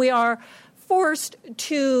government. And we are forced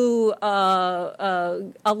to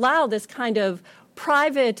allow this kind of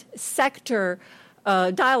private sector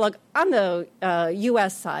dialogue on the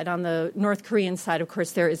U.S. side. On the North Korean side, of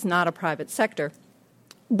course, there is not a private sector.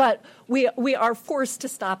 But we are forced to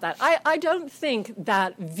stop that. I don't think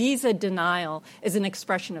that visa denial is an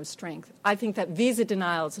expression of strength. I think that visa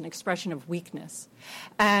denial is an expression of weakness.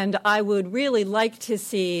 And I would really like to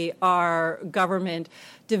see our government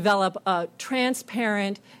develop a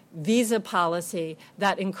transparent visa policy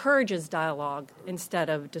that encourages dialogue instead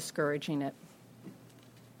of discouraging it.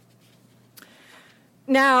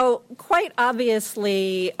 Now, quite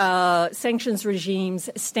obviously, sanctions regimes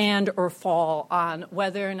stand or fall on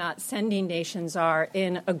whether or not sending nations are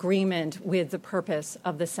in agreement with the purpose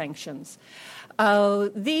of the sanctions.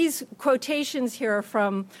 These quotations here are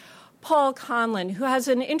from Paul Conlon, who has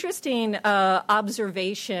an interesting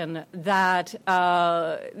observation that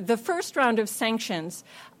the first round of sanctions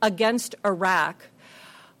against Iraq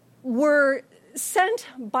were sent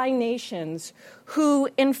by nations who,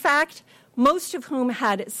 in fact, most of whom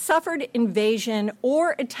had suffered invasion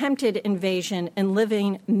or attempted invasion in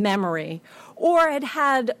living memory, or had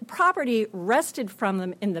had property wrested from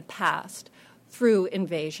them in the past through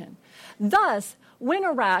invasion. Thus, when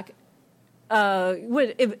Iraq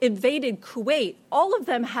invaded Kuwait, all of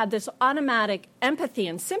them had this automatic empathy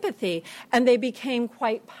and sympathy, and they became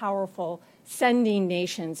quite powerful sending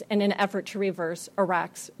nations in an effort to reverse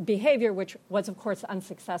Iraq's behavior, which was, of course,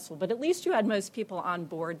 unsuccessful. But at least you had most people on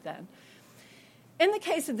board then. In the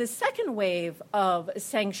case of the second wave of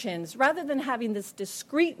sanctions, rather than having this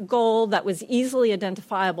discrete goal that was easily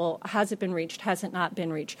identifiable, has it been reached, has it not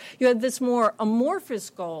been reached, you had this more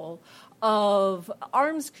amorphous goal of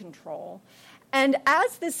arms control. And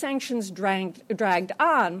as the sanctions dragged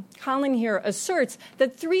on, Conlon here asserts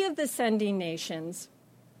that three of the sending nations,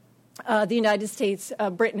 the United States,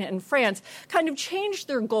 Britain, and France, kind of changed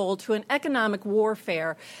their goal to an economic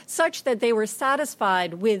warfare such that they were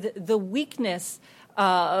satisfied with the weakness,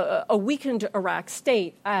 a weakened Iraq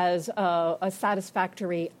state as a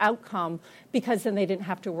satisfactory outcome, because then they didn't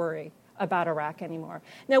have to worry about Iraq anymore.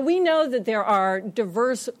 Now, we know that there are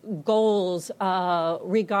diverse goals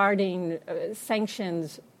regarding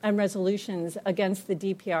sanctions and resolutions against the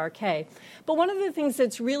DPRK. But one of the things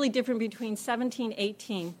that's really different between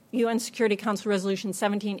 1718, UN Security Council Resolution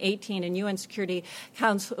 1718, and UN Security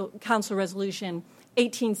Council Resolution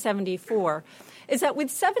 1874, is that with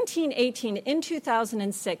 1718 in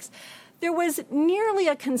 2006, there was nearly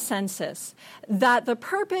a consensus that the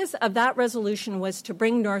purpose of that resolution was to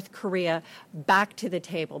bring North Korea back to the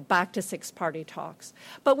table, back to six-party talks.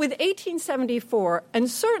 But with 1874, and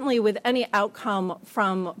certainly with any outcome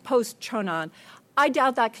from post-Chonan, I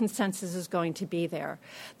doubt that consensus is going to be there.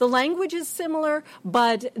 The language is similar,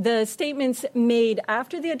 but the statements made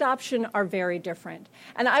after the adoption are very different.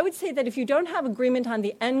 And I would say that if you don't have agreement on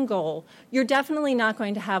the end goal, you're definitely not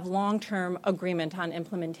going to have long-term agreement on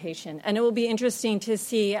implementation. And it will be interesting to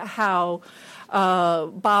see how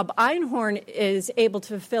Bob Einhorn is able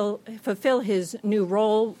to fulfill his new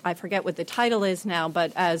role. I forget what the title is now,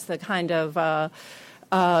 but as the kind of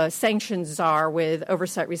sanctions czar with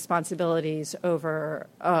oversight responsibilities over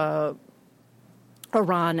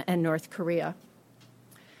Iran and North Korea.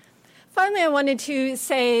 Finally, I wanted to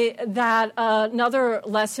say that another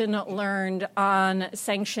lesson learned on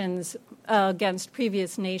sanctions against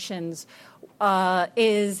previous nations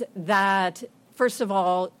is that, first of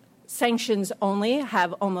all, sanctions only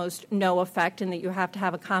have almost no effect, and that you have to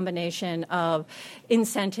have a combination of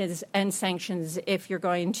incentives and sanctions if you're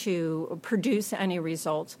going to produce any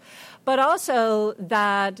results. But also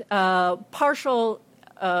that partial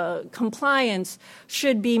compliance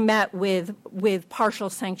should be met with partial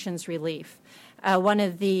sanctions relief. One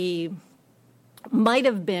of the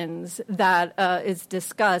might-have-beens that is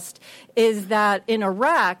discussed is that in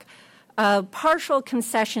Iraq, partial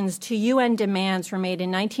concessions to UN demands were made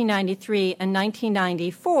in 1993 and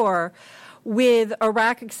 1994, with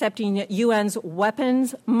Iraq accepting UN's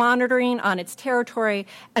weapons monitoring on its territory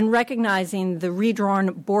and recognizing the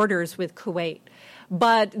redrawn borders with Kuwait.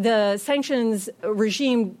 But the sanctions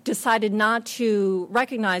regime decided not to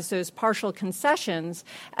recognize those partial concessions,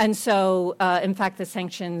 and so, in fact, the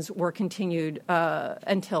sanctions were continued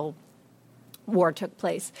until war took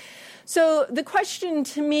place. So the question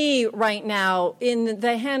to me right now in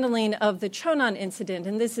the handling of the Chonan incident,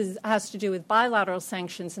 and this has to do with bilateral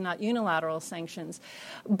sanctions and not unilateral sanctions,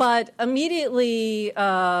 but immediately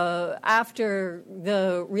after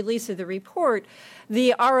the release of the report,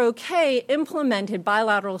 the ROK implemented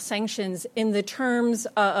bilateral sanctions in the terms,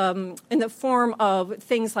 in the form of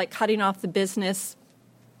things like cutting off the business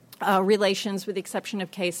relations with the exception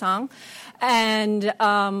of Kaesong, and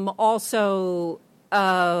also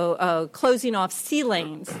closing off sea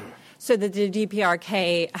lanes so that the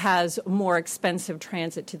DPRK has more expensive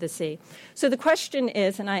transit to the sea. So the question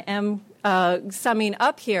is, and I am summing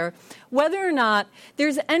up here, whether or not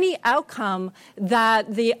there's any outcome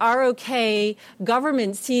that the ROK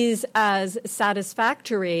government sees as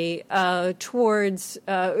satisfactory towards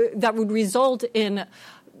that would result in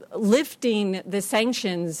lifting the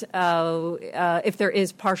sanctions if there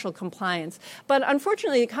is partial compliance. But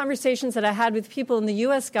unfortunately, conversations that I had with people in the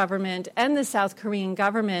U.S. government and the South Korean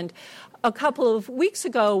government a couple of weeks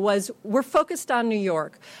ago was we're focused on New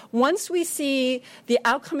York. Once we see the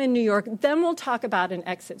outcome in New York, then we'll talk about an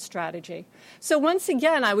exit strategy. So once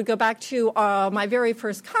again, I would go back to my very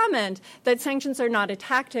first comment that sanctions are not a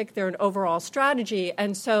tactic, they're an overall strategy.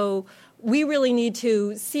 And so we really need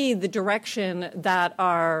to see the direction that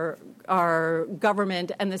our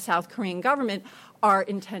government and the South Korean government are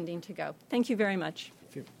intending to go. Thank you very much.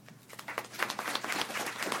 Thank you.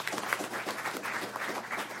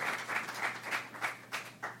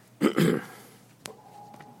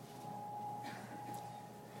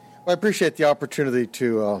 Well, I appreciate the opportunity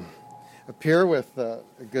to appear with a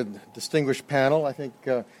good, distinguished panel. I think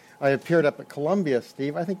I appeared up at Columbia,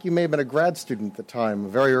 Steve. I think you may have been a grad student at the time, a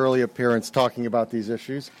very early appearance talking about these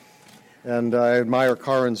issues, and I admire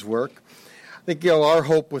Karin's work. I think our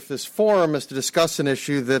hope with this forum is to discuss an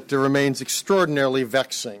issue that remains extraordinarily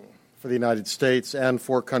vexing for the United States and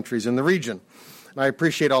for countries in the region. And I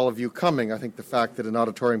appreciate all of you coming. I think the fact that an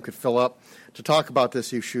auditorium could fill up to talk about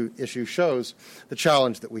this issue shows the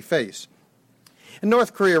challenge that we face. And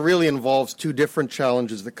North Korea really involves two different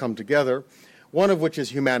challenges that come together, one of which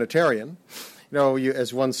is humanitarian.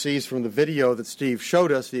 As one sees from the video that Steve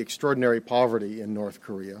showed us, the extraordinary poverty in North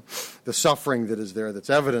Korea, the suffering that is there, that's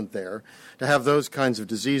evident there. To have those kinds of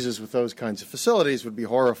diseases with those kinds of facilities would be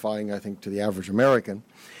horrifying, I think, to the average American.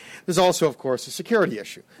 There's also, of course, a security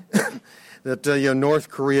issue. That North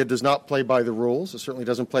Korea does not play by the rules. It certainly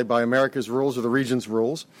doesn't play by America's rules or the region's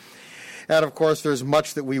rules. And, of course, there's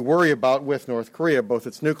much that we worry about with North Korea, both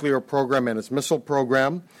its nuclear program and its missile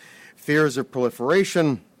program, fears of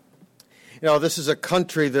proliferation. This is a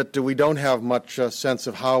country that we don't have much sense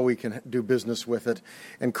of how we can do business with it,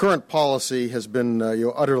 and current policy has been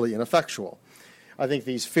utterly ineffectual. I think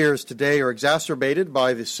these fears today are exacerbated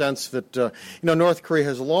by the sense that, North Korea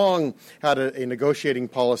has long had a negotiating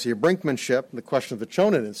policy of brinkmanship, the question of the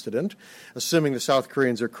Chonin incident. Assuming the South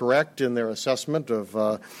Koreans are correct in their assessment of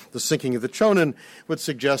the sinking of the Chonin, would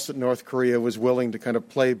suggest that North Korea was willing to kind of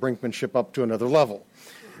play brinkmanship up to another level.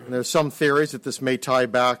 And there's some theories that this may tie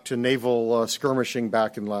back to naval skirmishing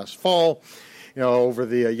back in last fall, over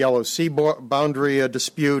the Yellow Sea boundary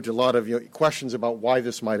dispute, a lot of questions about why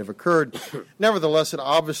this might have occurred. Nevertheless, it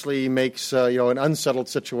obviously makes an unsettled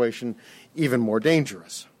situation even more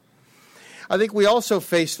dangerous. I think we also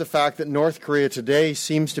face the fact that North Korea today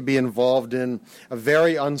seems to be involved in a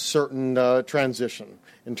very uncertain transition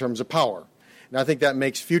in terms of power. And I think that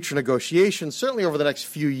makes future negotiations, certainly over the next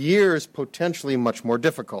few years, potentially much more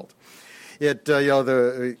difficult.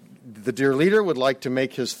 The dear leader would like to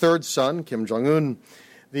make his third son, Kim Jong-un,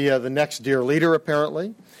 the next dear leader,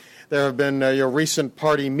 apparently. There have been recent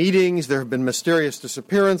party meetings. There have been mysterious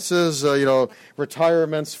disappearances,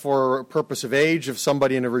 retirements for purpose of age of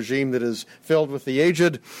somebody in a regime that is filled with the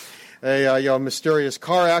aged. A mysterious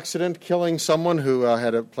car accident killing someone who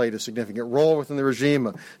had played a significant role within the regime,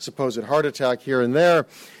 a supposed heart attack here and there.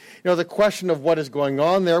 The question of what is going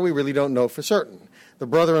on there, we really don't know for certain. The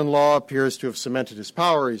brother-in-law appears to have cemented his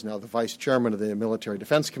power. He's now the vice chairman of the Military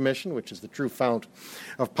Defense Commission, which is the true fount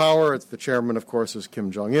of power. It's the chairman, of course, is Kim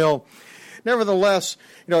Jong-il. Nevertheless,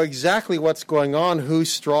 exactly what's going on,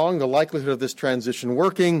 who's strong, the likelihood of this transition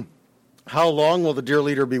working, how long will the dear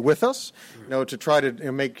leader be with us? To try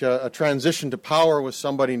to make a transition to power with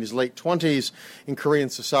somebody in his late 20s in Korean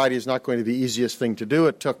society is not going to be the easiest thing to do.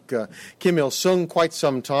 It took Kim Il-sung quite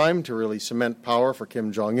some time to really cement power for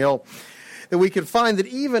Kim Jong-il. That we could find that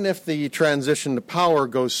even if the transition to power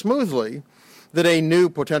goes smoothly, that a new,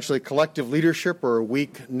 potentially collective leadership or a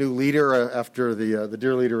weak new leader after the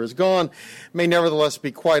dear leader is gone may nevertheless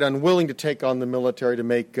be quite unwilling to take on the military to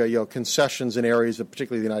make concessions in areas that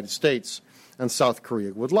particularly the United States and South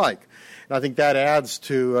Korea would like. And I think that adds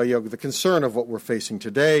to the concern of what we're facing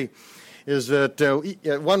today, is that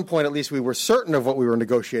at one point at least we were certain of what we were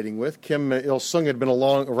negotiating with. Kim Il-sung had been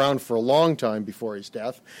around for a long time before his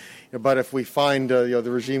death. But if we find the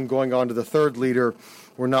regime going on to the third leader,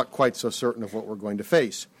 we're not quite so certain of what we're going to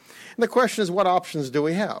face. And the question is, what options do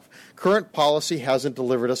we have? Current policy hasn't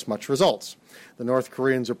delivered us much results. The North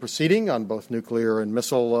Koreans are proceeding on both nuclear and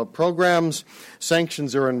missile programs.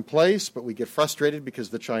 Sanctions are in place, but we get frustrated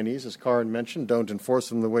because the Chinese, as Karin mentioned, don't enforce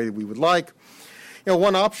them the way we would like.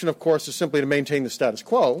 One option, of course, is simply to maintain the status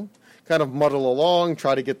quo, kind of muddle along,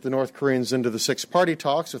 try to get the North Koreans into the six-party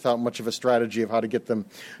talks without much of a strategy of how to get them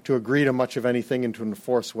to agree to much of anything and to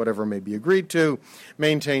enforce whatever may be agreed to,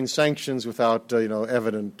 maintain sanctions without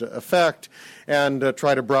evident effect, and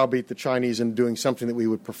try to browbeat the Chinese into doing something that we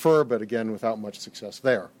would prefer, but again, without much success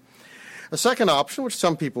there. A second option, which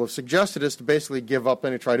some people have suggested, is to basically give up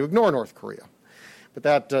and try to ignore North Korea. But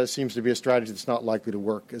that seems to be a strategy that's not likely to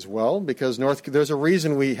work as well, because there's a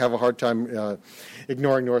reason we have a hard time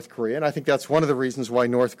ignoring North Korea, and I think that's one of the reasons why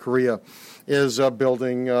North Korea is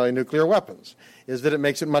building nuclear weapons, is that it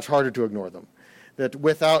makes it much harder to ignore them. That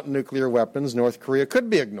without nuclear weapons, North Korea could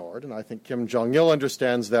be ignored, and I think Kim Jong-il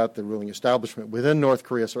understands that. The ruling establishment within North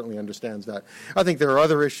Korea certainly understands that. I think there are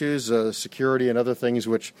other issues, security and other things,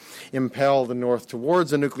 which impel the North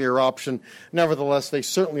towards a nuclear option. Nevertheless, they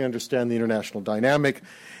certainly understand the international dynamic,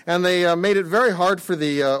 and they made it very hard for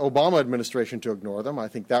the Obama administration to ignore them. I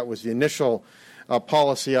think that was the initial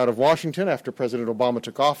policy out of Washington after President Obama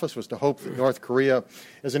took office, was to hope that North Korea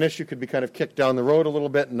as an issue could be kind of kicked down the road a little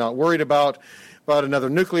bit and not worried about. But another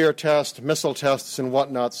nuclear test, missile tests and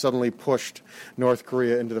whatnot suddenly pushed North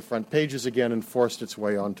Korea into the front pages again and forced its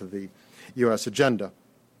way onto the U.S. agenda.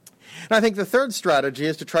 And I think the third strategy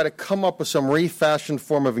is to try to come up with some refashioned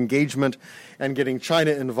form of engagement and getting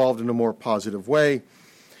China involved in a more positive way.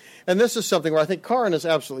 And this is something where I think Karin is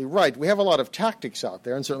absolutely right. We have a lot of tactics out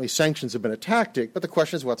there, and certainly sanctions have been a tactic, but the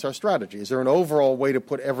question is, what's our strategy? Is there an overall way to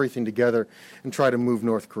put everything together and try to move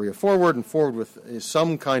North Korea forward and forward with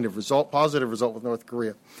some kind of result, positive result with North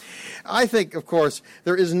Korea? I think, of course,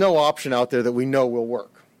 there is no option out there that we know will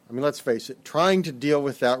work. I mean, let's face it, trying to deal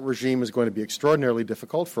with that regime is going to be extraordinarily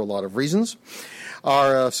difficult for a lot of reasons.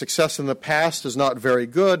 Our success in the past is not very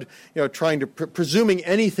good. Trying to presuming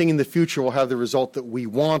anything in the future will have the result that we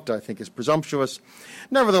want, I think, is presumptuous.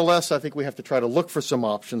 Nevertheless, I think we have to try to look for some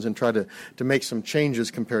options and try to make some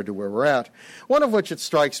changes compared to where we're at. One of which, it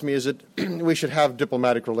strikes me, is that we should have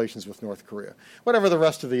diplomatic relations with North Korea. Whatever the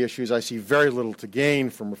rest of the issues, I see very little to gain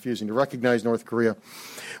from refusing to recognize North Korea.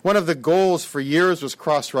 One of the goals for years was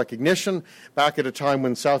cross-recognition. Back at a time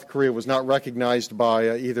when South Korea was not recognized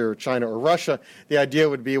by either China or Russia, the idea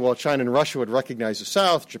would be, well, China and Russia would recognize the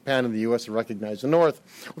South, Japan and the U.S. would recognize the North.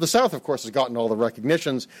 Well, the South, of course, has gotten all the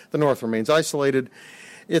recognitions. The North remains isolated.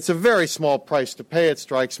 It's a very small price to pay, it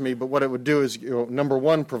strikes me, but what it would do is, number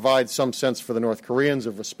one, provide some sense for the North Koreans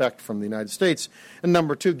of respect from the United States, and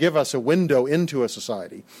number two, give us a window into a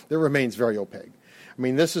society that remains very opaque. I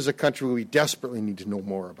mean, this is a country we desperately need to know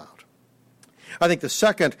more about. I think the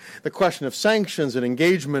second, the question of sanctions and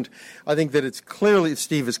engagement, I think that it's clearly,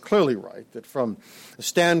 Steve is clearly right, that from a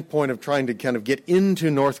standpoint of trying to kind of get into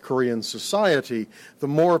North Korean society, the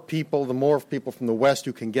more people from the West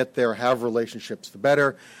who can get there, have relationships, the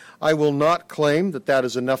better. I will not claim that that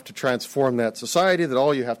is enough to transform that society, that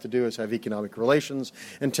all you have to do is have economic relations.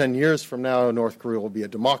 And 10 years from now, North Korea will be a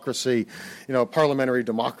democracy, parliamentary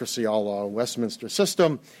democracy a la Westminster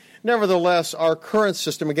system. Nevertheless, our current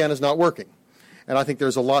system, again, is not working. And I think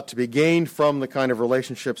there's a lot to be gained from the kind of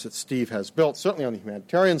relationships that Steve has built, certainly on the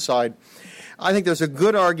humanitarian side. I think there's a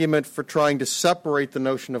good argument for trying to separate the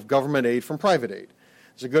notion of government aid from private aid.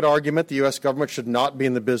 There's a good argument the U.S. government should not be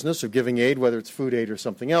in the business of giving aid, whether it's food aid or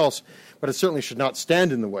something else, but it certainly should not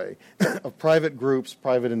stand in the way of private groups,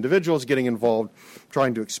 private individuals getting involved,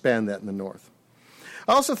 trying to expand that in the North.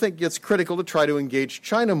 I also think it's critical to try to engage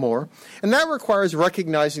China more, and that requires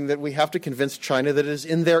recognizing that we have to convince China that it is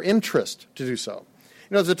in their interest to do so.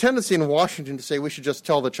 There's a tendency in Washington to say we should just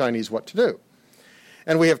tell the Chinese what to do.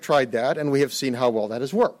 And we have tried that, and we have seen how well that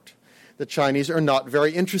has worked. The Chinese are not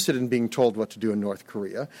very interested in being told what to do in North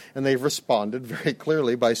Korea, and they've responded very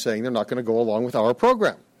clearly by saying they're not going to go along with our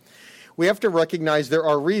program. We have to recognize there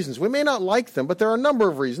are reasons. We may not like them, but there are a number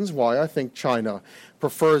of reasons why I think China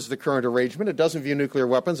prefers the current arrangement. It doesn't view nuclear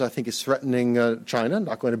weapons, I think, as threatening China,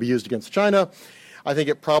 not going to be used against China. I think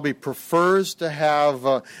it probably prefers to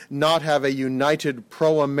have not have a united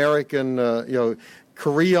pro-American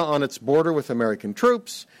Korea on its border with American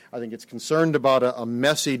troops. I think it's concerned about a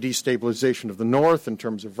messy destabilization of the North in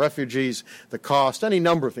terms of refugees, the cost, any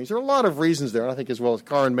number of things. There are a lot of reasons there, and I think, as well as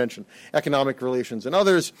Karin mentioned, economic relations and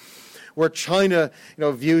others, where China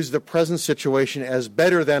views the present situation as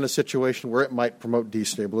better than a situation where it might promote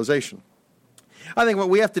destabilization. I think what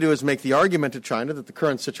we have to do is make the argument to China that the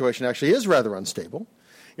current situation actually is rather unstable.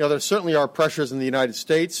 There certainly are pressures in the United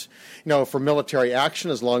States, for military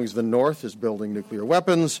action as long as the North is building nuclear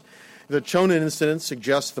weapons. The Chonin incident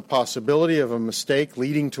suggests the possibility of a mistake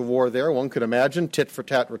leading to war there. One could imagine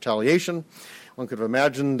tit-for-tat retaliation. One could have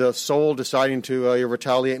imagined Seoul deciding to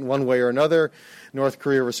retaliate in one way or another, North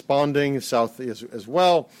Korea responding, South as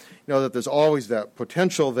well. You know that there's always that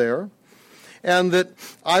potential there. And that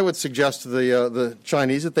I would suggest to the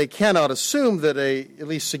Chinese that they cannot assume that at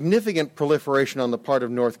least significant proliferation on the part of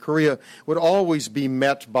North Korea would always be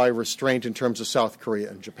met by restraint in terms of South Korea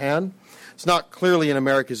and Japan. It's not clearly in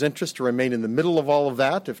America's interest to remain in the middle of all of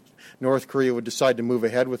that. If North Korea would decide to move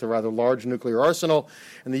ahead with a rather large nuclear arsenal,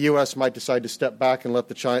 and the U.S. might decide to step back and let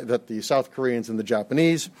the South Koreans and the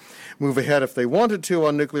Japanese move ahead if they wanted to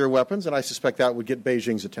on nuclear weapons, and I suspect that would get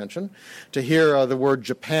Beijing's attention. To hear the word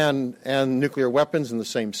Japan and nuclear weapons in the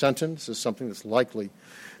same sentence is something that's likely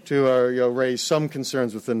to raise some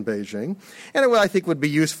concerns within Beijing. And I think would be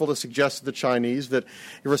useful to suggest to the Chinese that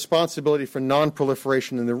the responsibility for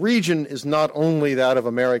non-proliferation in the region is not only that of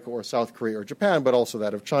America or South Korea or Japan, but also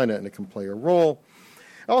that of China, and it can play a role.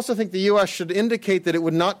 I also think the U.S. should indicate that it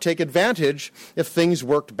would not take advantage if things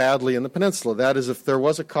worked badly in the peninsula. That is, if there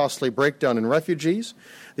was a costly breakdown in refugees,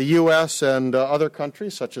 the U.S. and other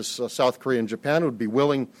countries, such as South Korea and Japan, would be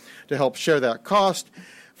willing to help share that cost.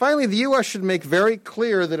 Finally, the U.S. should make very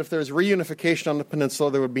clear that if there's reunification on the peninsula,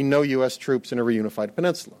 there would be no U.S. troops in a reunified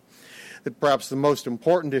peninsula. That perhaps the most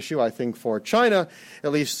important issue, I think, for China,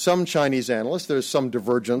 at least some Chinese analysts, there's some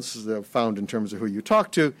divergence found in terms of who you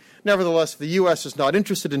talk to. Nevertheless, the U.S. is not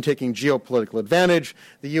interested in taking geopolitical advantage.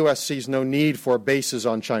 The U.S. sees no need for bases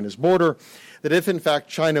on China's border. That if, in fact,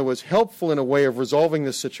 China was helpful in a way of resolving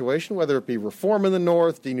this situation, whether it be reform in the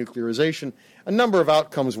North, denuclearization, a number of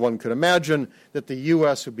outcomes one could imagine, that the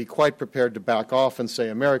U.S. would be quite prepared to back off and say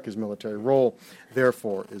America's military role,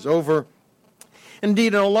 therefore, is over.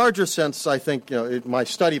 Indeed, in a larger sense, I think my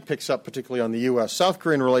study picks up particularly on the U.S.-South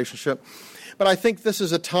Korean relationship, but I think this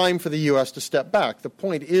is a time for the U.S. to step back. The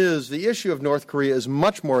point is the issue of North Korea is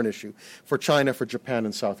much more an issue for China, for Japan,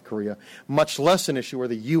 and South Korea, much less an issue where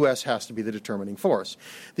the U.S. has to be the determining force.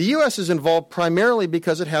 The U.S. is involved primarily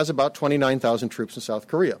because it has about 29,000 troops in South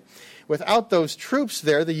Korea. Without those troops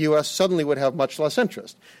there, the U.S. suddenly would have much less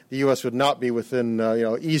interest. The U.S. would not be within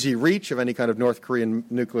easy reach of any kind of North Korean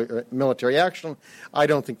nuclear military action. I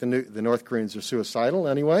don't think the North Koreans are suicidal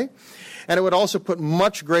anyway. And it would also put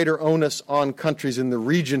much greater onus on countries in the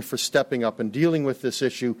region for stepping up and dealing with this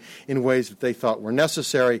issue in ways that they thought were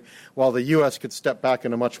necessary, while the U.S. could step back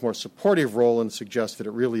in a much more supportive role and suggest that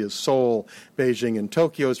it really is Seoul, Beijing, and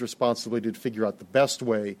Tokyo's responsibility to figure out the best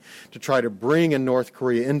way to try to bring in North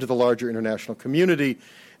Korea into the larger international community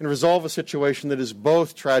and resolve a situation that is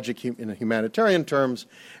both tragic in humanitarian terms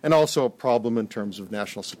and also a problem in terms of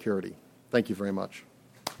national security. Thank you very much.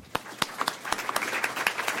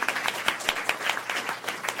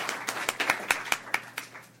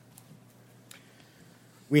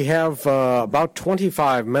 We have about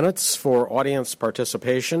 25 minutes for audience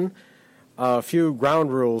participation. A few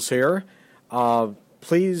ground rules here.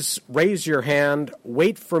 Please raise your hand.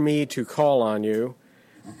 Wait for me to call on you.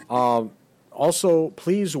 Also,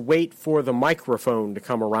 please wait for the microphone to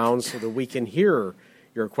come around so that we can hear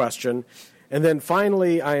your question. And then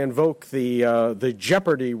finally, I invoke the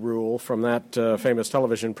Jeopardy rule from that famous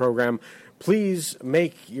television program. Please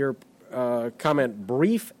make your comment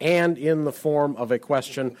brief and in the form of a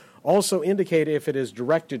question. Also indicate if it is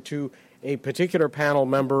directed to a particular panel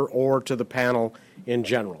member or to the panel in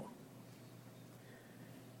general.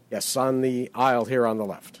 Yes, on the aisle here on the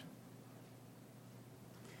left.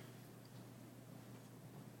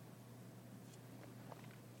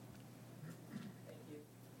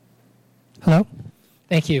 Hello.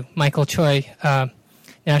 Thank you. Michael Choi,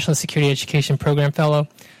 National Security Education Program Fellow.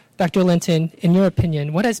 Dr. Linton, in your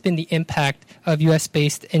opinion, what has been the impact of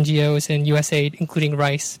U.S.-based NGOs and USAID, including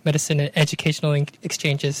Rice, medicine, and educational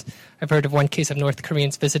exchanges? I've heard of one case of North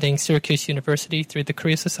Koreans visiting Syracuse University through the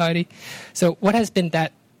Korea Society. So what has been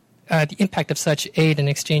the impact of such aid and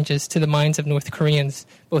exchanges to the minds of North Koreans,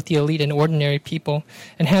 both the elite and ordinary people?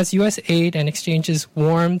 And has U.S. aid and exchanges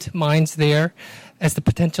warmed minds there as the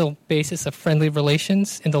potential basis of friendly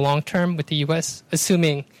relations in the long term with the U.S.,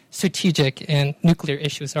 assuming strategic and nuclear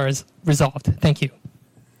issues are resolved? Thank you.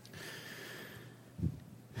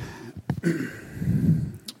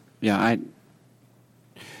 Let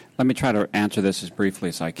me try to answer this as briefly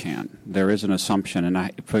as I can. There is an assumption,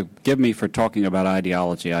 and forgive me for talking about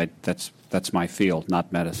ideology. That's my field,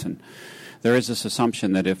 not medicine. There is this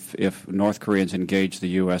assumption that if North Koreans engage the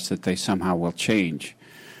U.S., that they somehow will change.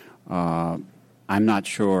 I'm not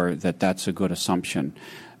sure that that's a good assumption.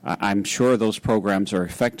 I'm sure those programs are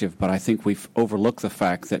effective, but I think we've overlooked the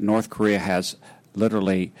fact that North Korea has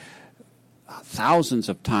literally thousands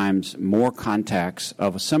of times more contacts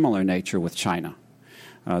of a similar nature with China.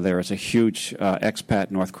 There is a huge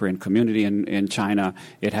expat North Korean community in China.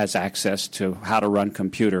 It has access to how to run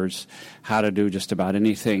computers, how to do just about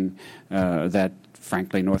anything that,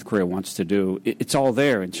 frankly, North Korea wants to do. It's all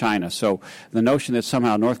there in China. So the notion that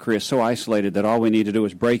somehow North Korea is so isolated that all we need to do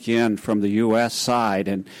is break in from the U.S. side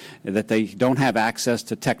and that they don't have access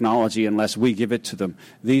to technology unless we give it to them,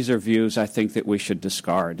 these are views I think that we should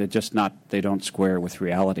discard. They don't square with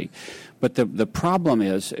reality. But the problem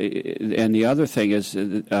is, and the other thing is,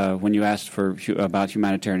 when you asked about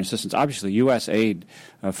humanitarian assistance, obviously U.S. aid,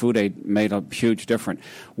 food aid, made a huge difference.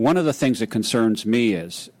 One of the things that concerns me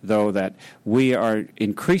is, though, that we are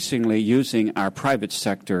increasingly using our private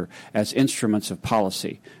sector as instruments of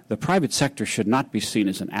policy. The private sector should not be seen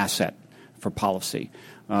as an asset for policy.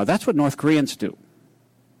 That's what North Koreans do.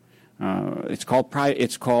 It's called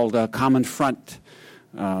common front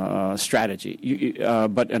strategy.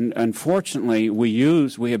 But unfortunately,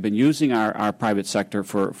 we have been using our private sector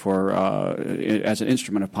as an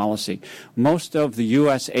instrument of policy. Most of the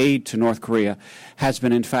U.S. aid to North Korea has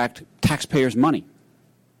been, in fact, taxpayers' money.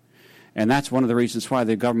 And that's one of the reasons why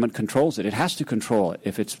the government controls it. It has to control it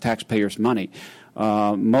if it's taxpayers' money.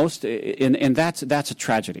 And that's a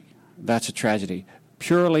tragedy. That's a tragedy.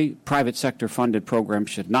 Purely private sector funded programs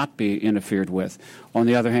should not be interfered with. On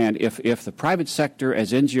the other hand, if the private sector,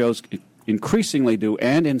 as NGOs increasingly do,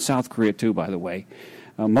 and in South Korea too, by the way,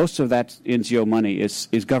 most of that NGO money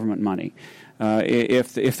is government money.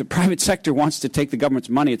 If the private sector wants to take the government's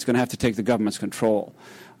money, it's going to have to take the government's control.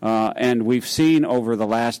 And we've seen over the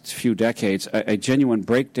last few decades a genuine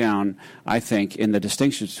breakdown, I think, in the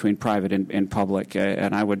distinctions between private and public.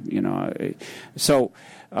 And I would, in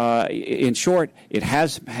short, it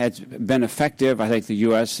has been effective. I think the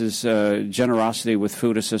U.S.'s generosity with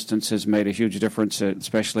food assistance has made a huge difference,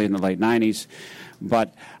 especially in the late 90s.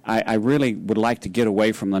 But I really would like to get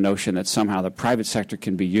away from the notion that somehow the private sector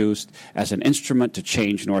can be used as an instrument to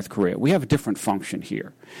change North Korea. We have a different function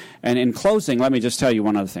here. And in closing, let me just tell you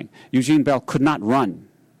one other thing. Eugene Bell could not run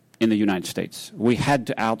in the United States. We had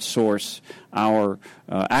to outsource our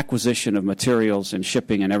acquisition of materials and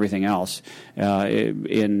shipping and everything else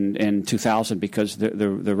in 2000 because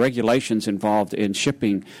the regulations involved in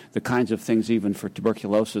shipping the kinds of things even for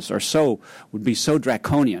tuberculosis would be so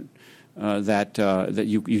draconian that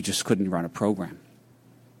you just couldn't run a program.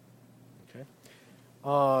 Okay.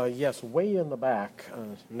 Yes, way in the back,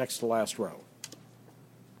 next to last row.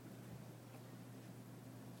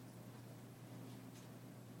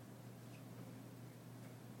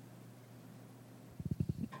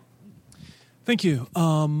 Thank you.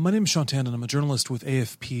 My name is Sean Tan, and I'm a journalist with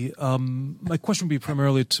AFP. My question would be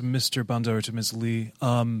primarily to Mr. Banda or to Ms. Lee.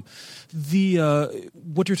 What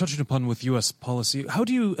you're touching upon with U.S. policy, how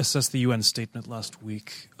do you assess the UN statement last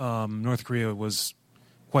week? North Korea was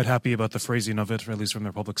quite happy about the phrasing of it, or at least from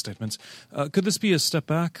their public statements. Could this be a step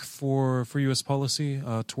back for U.S. policy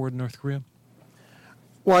toward North Korea?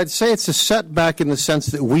 Well, I'd say it's a setback in the sense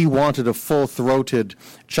that we wanted a full-throated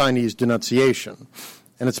Chinese denunciation.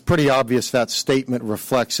 And it's pretty obvious that statement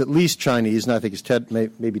reflects at least Chinese, and I think as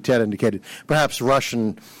maybe Ted indicated, perhaps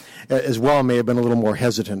Russian as well may have been a little more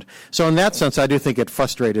hesitant. So in that sense, I do think it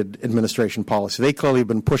frustrated administration policy. They clearly have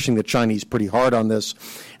been pushing the Chinese pretty hard on this,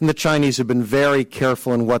 and the Chinese have been very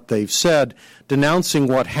careful in what they've said, denouncing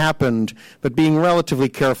what happened, but being relatively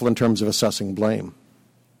careful in terms of assessing blame.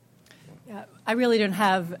 Yeah, I really don't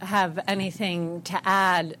have anything to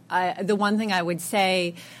add. The one thing I would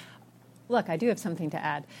say, look, I do have something to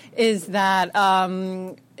add, is that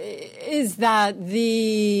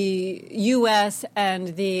the U.S.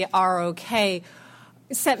 and the ROK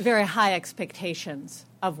set very high expectations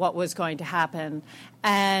of what was going to happen.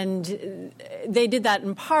 And they did that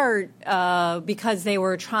in part because they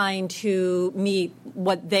were trying to meet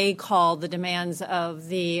what they call the demands of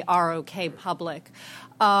the ROK public.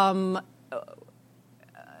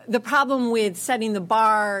 The problem with setting the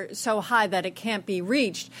bar so high that it can't be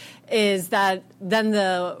reached is that then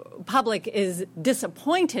the public is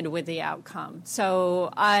disappointed with the outcome.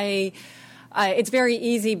 So it's very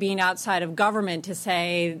easy being outside of government to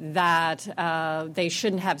say that they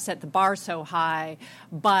shouldn't have set the bar so high.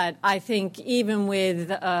 But I think even with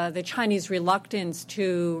the Chinese reluctance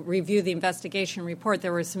to review the investigation report,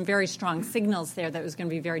 there were some very strong signals there that it was going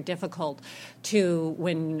to be very difficult to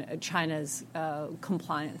win China's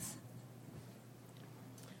compliance.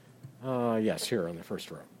 Yes, here on the first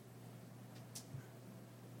row.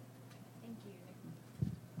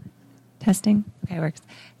 Testing? Okay, works.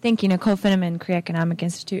 Thank you, Nicole Finneman, Korea Economic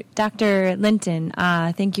Institute. Dr. Linton,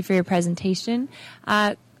 thank you for your presentation.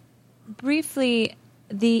 Briefly,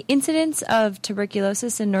 the incidence of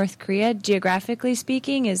tuberculosis in North Korea, geographically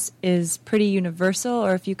speaking, is pretty universal,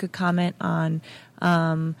 or if you could comment on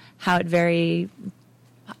how it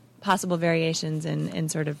possible variations in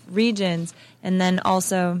sort of regions, and then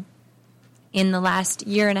also in the last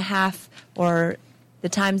year and a half or the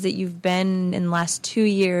times that you've been in the last 2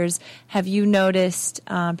 years, have you noticed,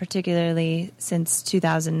 particularly since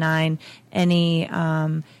 2009, any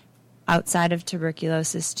outside of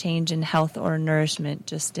tuberculosis change in health or nourishment,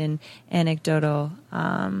 just in anecdotal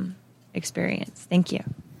experience? Thank you.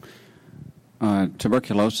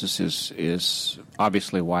 Tuberculosis is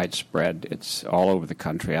obviously widespread. It's all over the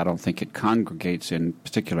country. I don't think it congregates in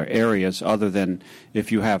particular areas other than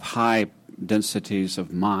if you have high densities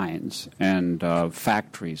of mines and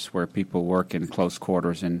factories where people work in close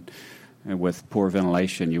quarters and with poor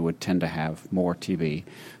ventilation, you would tend to have more TB.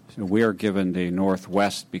 So we are given the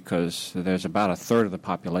Northwest because there's about a third of the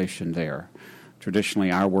population there.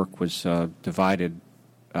 Traditionally, our work was divided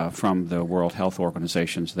from the World Health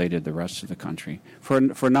Organizations. They did the rest of the country for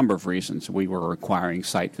a number of reasons. We were requiring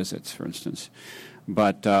site visits, for instance.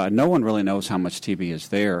 But no one really knows how much TB is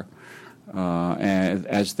there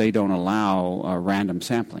as they don't allow random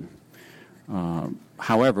sampling.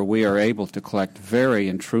 However, we are able to collect very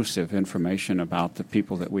intrusive information about the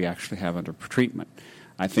people that we actually have under treatment.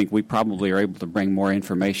 I think we probably are able to bring more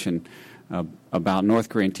information about North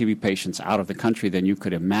Korean TB patients out of the country than you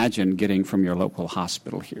could imagine getting from your local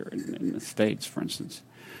hospital here in the States, for instance.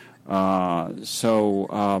 So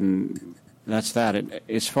that's that.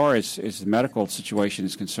 As far as the medical situation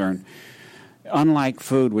is concerned, unlike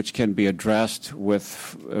food, which can be addressed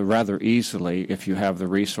with rather easily if you have the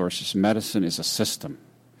resources, medicine is a system.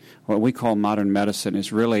 What we call modern medicine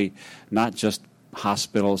is really not just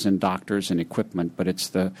hospitals and doctors and equipment, but it's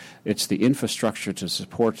the infrastructure to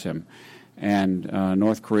support them. And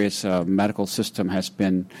North Korea's medical system has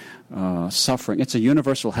been suffering. It's a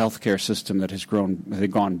universal healthcare system that has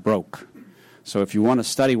gone broke. So if you want to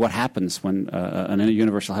study what happens when a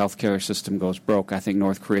universal healthcare system goes broke, I think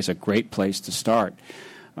North Korea is a great place to start.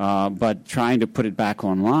 But trying to put it back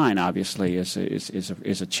online, obviously, is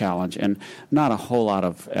a challenge, and not a whole lot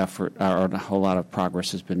of effort or a whole lot of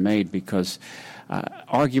progress has been made because,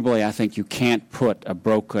 arguably, I think you can't put a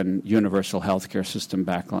broken universal healthcare system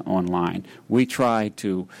back online. We try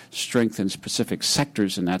to strengthen specific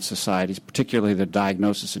sectors in that society, particularly the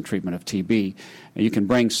diagnosis and treatment of TB. And you can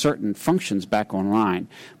bring certain functions back online,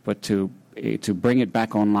 but to bring it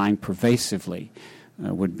back online pervasively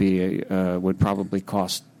would probably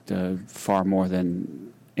cost far more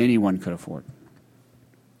than anyone could afford.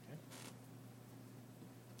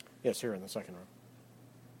 Yes, here in the second row.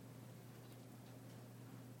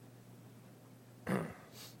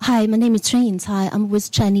 Hi, my name is Chen Yingcai. I'm with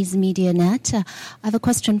Chinese Media Net. I have a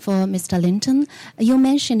question for Mr. Linton. You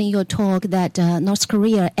mentioned in your talk that North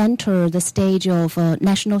Korea entered the stage of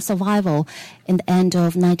national survival in the end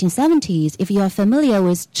of 1970s. If you are familiar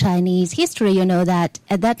with Chinese history, you know that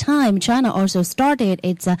at that time, China also started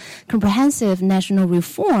its comprehensive national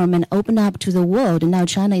reform and opened up to the world. And now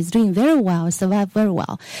China is doing very well, survived very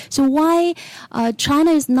well. So why China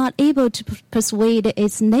is not able to persuade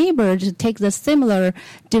its neighbor to take the similar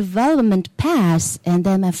development path? And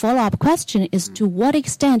then my follow-up question is, to what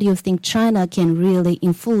extent do you think China can really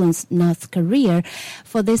influence North Korea?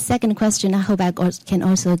 For this second question, I hope I can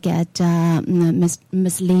also get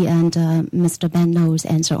Ms. Lee and Mr. Ben No's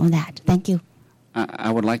answer on that. Thank you. I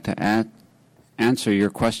would like to answer your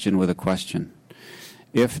question with a question.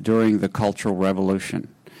 If during the Cultural Revolution,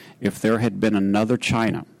 if there had been another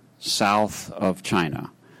China south of China,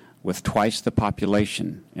 with twice the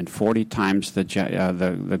population and 40 times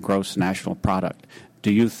the gross national product,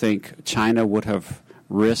 do you think China would have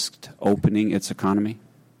risked opening its economy?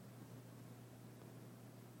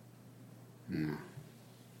 No.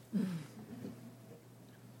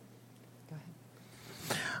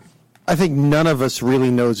 I think none of us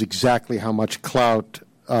really knows exactly how much clout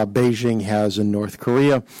Beijing has in North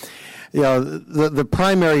Korea. You know, the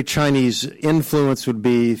primary Chinese influence would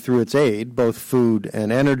be through its aid, both food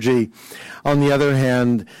and energy. On the other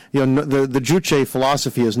hand, you know, the Juche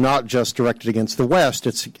philosophy is not just directed against the West,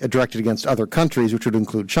 it's directed against other countries, which would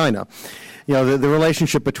include China. You know, the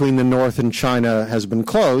relationship between the North and China has been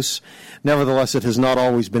close. Nevertheless, it has not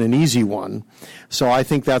always been an easy one. So I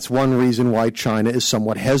think that's one reason why China is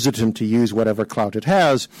somewhat hesitant to use whatever clout it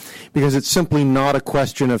has, because it's simply not a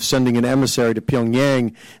question of sending an emissary to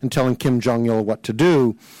Pyongyang and telling Kim Jong-il what to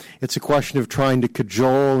do. It's a question of trying to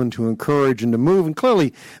cajole and to encourage and to move. And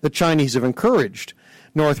clearly, the Chinese have encouraged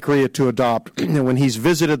North Korea to adopt. And when he's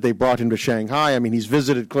visited, they brought him to Shanghai. I mean, he's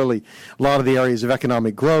visited clearly a lot of the areas of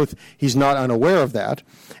economic growth. He's not unaware of that.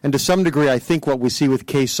 And to some degree, I think what we see with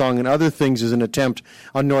Kaesong and other things is an attempt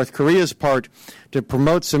on North Korea's part to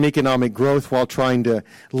promote some economic growth while trying to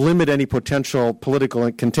limit any potential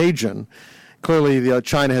political contagion. Clearly,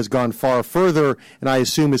 China has gone far further, and I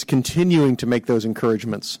assume is continuing to make those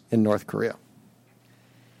encouragements in North Korea.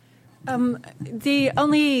 The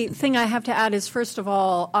only thing I have to add is, first of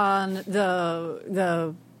all, on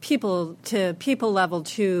the people-to-people level,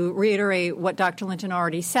 to reiterate what Dr. Linton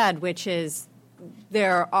already said, which is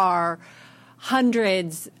there are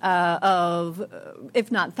hundreds of,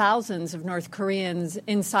 if not thousands, of North Koreans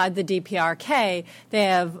inside the DPRK. They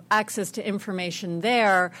have access to information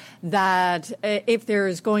there that if there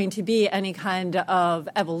is going to be any kind of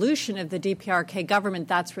evolution of the DPRK government,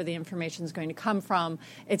 that's where the information is going to come from.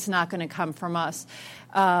 It's not going to come from us.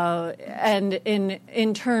 And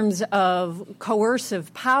in terms of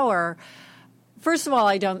coercive power, first of all,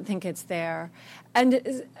 I don't think it's there,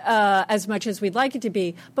 and as much as we'd like it to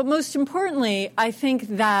be. But most importantly, I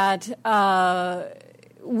think that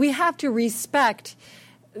we have to respect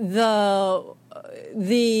the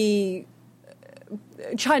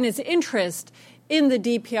China's interest in the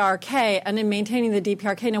DPRK and in maintaining the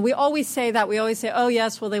DPRK. Now, we always say that. We always say, oh,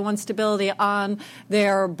 yes, well, they want stability on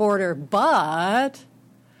their border, but,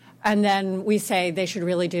 and then we say they should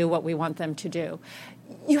really do what we want them to do.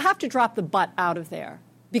 You have to drop the but out of there,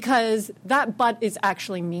 because that but is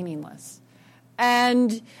actually meaningless.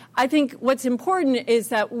 And I think what's important is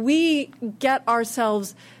that we get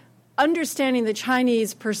ourselves understanding the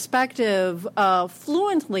Chinese perspective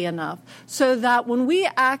fluently enough so that when we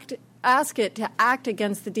ask it to act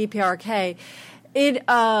against the DPRK,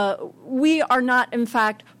 we are not, in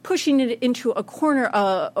fact, pushing it into a corner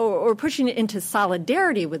or pushing it into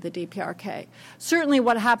solidarity with the DPRK. Certainly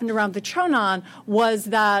what happened around the Chonan was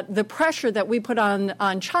that the pressure that we put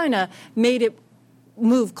on China made it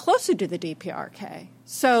move closer to the DPRK.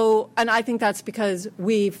 So, and I think that's because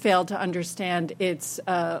we failed to understand its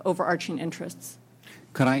overarching interests.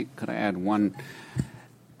 Could I add one?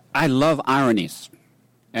 I love ironies.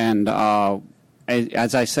 And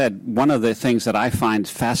as I said, one of the things that I find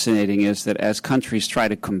fascinating is that as countries try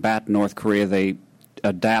to combat North Korea, they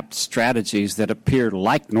adapt strategies that appear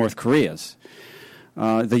like North Korea's.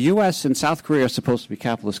 The U.S. and South Korea are supposed to be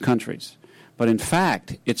capitalist countries. But in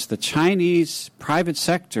fact, it's the Chinese private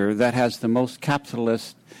sector that has the most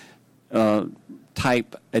capitalist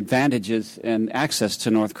type advantages and access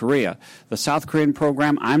to North Korea. The South Korean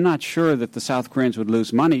program, I'm not sure that the South Koreans would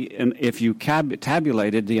lose money if you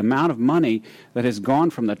tabulated the amount of money that has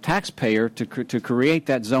gone from the taxpayer to create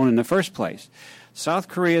that zone in the first place. South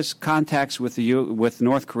Korea's contacts with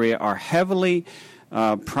North Korea are heavily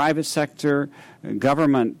private sector,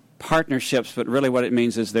 government partnerships, but really what it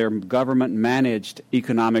means is they're government-managed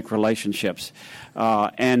economic relationships.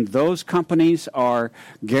 And those companies are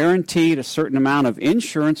guaranteed a certain amount of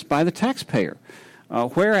insurance by the taxpayer.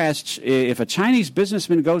 Whereas if a Chinese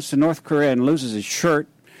businessman goes to North Korea and loses his shirt,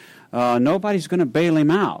 nobody's going to bail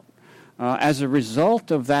him out. As a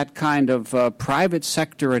result of that kind of private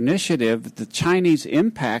sector initiative, the Chinese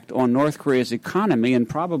impact on North Korea's economy, and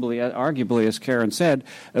probably, arguably, as Karen said,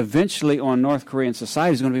 eventually on North Korean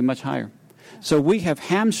society is going to be much higher. So we have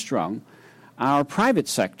hamstrung our private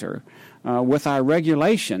sector with our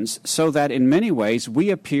regulations so that in many ways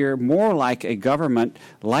we appear more like a government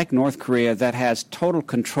like North Korea that has total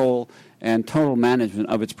control and total management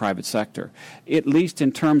of its private sector, at least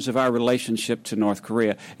in terms of our relationship to North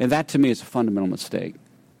Korea. And that, to me, is a fundamental mistake.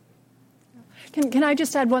 Can I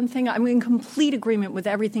just add one thing? I'm in complete agreement with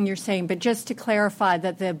everything you're saying, but just to clarify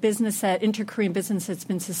that the business, inter-Korean business that's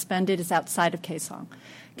been suspended is outside of Kaesong.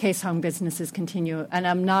 Kaesong businesses continue, and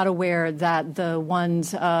I'm not aware that the ones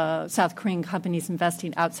South Korean companies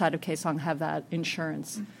investing outside of Kaesong have that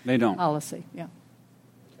insurance they don't. Policy. Yeah.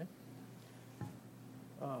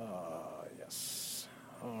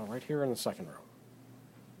 Right here in the second row.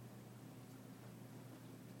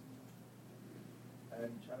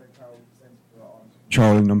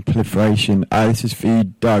 Control and non-proliferation. This is for you,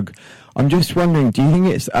 Doug. I'm just wondering, do you think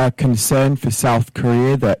it's a concern for South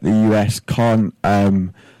Korea that the US can't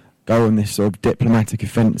go on this sort of diplomatic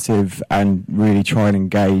offensive and really try and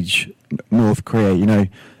engage North Korea? You know,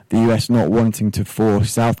 the US not wanting to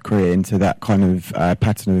force South Korea into that kind of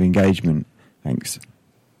pattern of engagement. Thanks.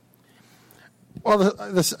 Well,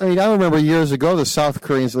 I remember years ago the South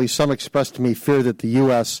Koreans, at least some expressed to me, fear that the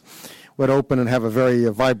U.S. would open and have a very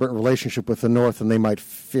vibrant relationship with the North and they might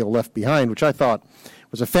feel left behind, which I thought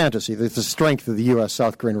was a fantasy. The strength of the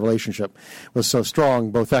U.S.-South Korean relationship was so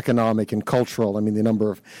strong, both economic and cultural. I mean, the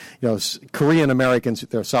number of Korean Americans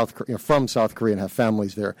that are from South Korea and have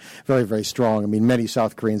families there, very, very strong. I mean, many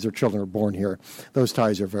South Koreans, their children are born here. Those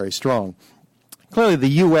ties are very strong. Clearly, the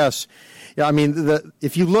U.S. I mean,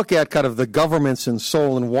 if you look at kind of the governments in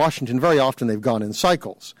Seoul and Washington, very often they've gone in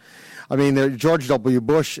cycles. I mean, George W.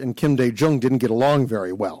 Bush and Kim Dae-jung didn't get along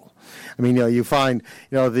very well. I mean, you find,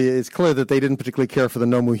 it's clear that they didn't particularly care for the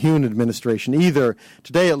Roh Moo-hyun administration either.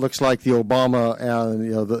 Today, it looks like the Obama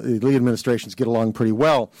and the Lee administrations get along pretty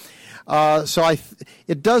well. So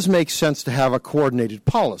it does make sense to have a coordinated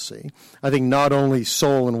policy. I think not only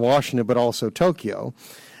Seoul and Washington, but also Tokyo.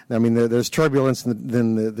 I mean, there's turbulence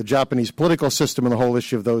in the Japanese political system, and the whole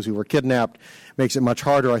issue of those who were kidnapped makes it much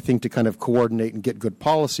harder, I think, to kind of coordinate and get good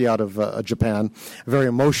policy out of Japan. A very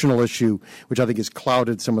emotional issue, which I think has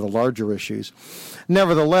clouded some of the larger issues.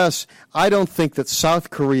 Nevertheless, I don't think that South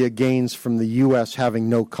Korea gains from the U.S. having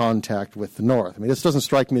no contact with the North. I mean, this doesn't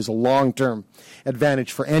strike me as a long-term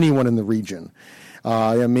advantage for anyone in the region.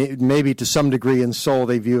 Maybe to some degree in Seoul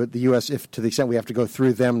they view it, the U.S., to the extent we have to go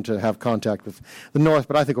through them to have contact with the North,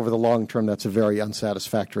 but I think over the long term that's a very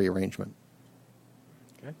unsatisfactory arrangement.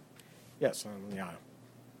 Okay. Yes, yeah.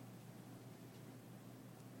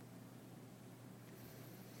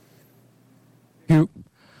 You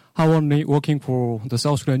are working for the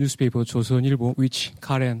South Korean newspaper Joseonilbo, which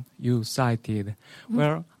Karen you cited. Mm-hmm.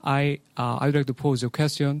 Well, I'd like to pose a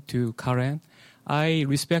question to Karen. I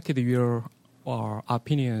respected your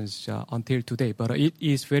opinions until today, but it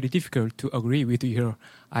is very difficult to agree with your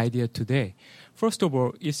idea today. First of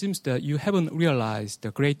all, it seems that you haven't realized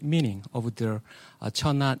the great meaning of the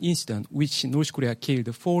Cheonan incident, which North Korea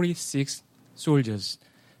killed 46 soldiers,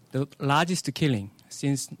 the largest killing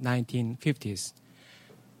since 1950s.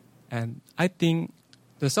 And I think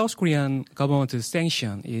the South Korean government's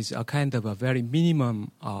sanction is a kind of a very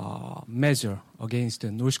minimum measure against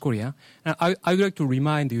North Korea. And I would like to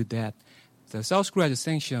remind you that the South Korea's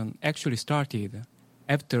sanction actually started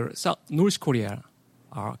after North Korea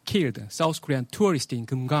killed South Korean tourists in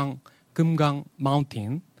Kumgang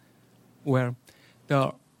Mountain, where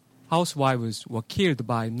the housewives were killed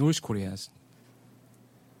by North Koreans.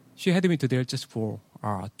 She had been there just for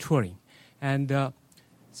touring. And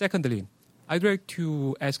secondly, I'd like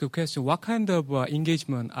to ask a question. What kind of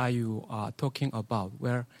engagement are you talking about,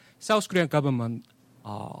 where South Korean government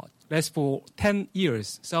last for 10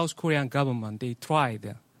 years, South Korean government, they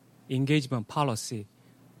tried engagement policy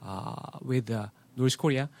with North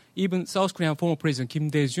Korea. Even South Korean former President Kim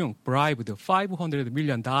Dae-jung bribed $500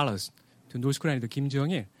 million to North Korean leader Kim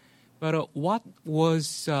Jong-il. But what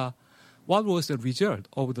was the result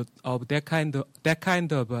of that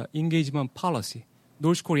kind of engagement policy?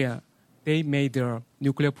 North Korea, they made their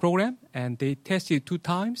nuclear program and they tested 2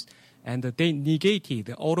 times, and they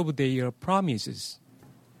negated all of their promises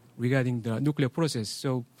regarding the nuclear process.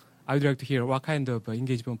 So I would like to hear what kind of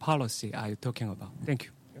engagement policy are you talking about? Thank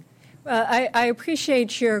you. Well, I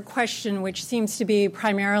appreciate your question, which seems to be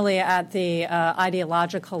primarily at the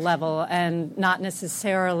ideological level and not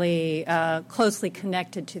necessarily closely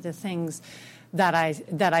connected to the things that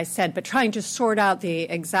I said, but trying to sort out the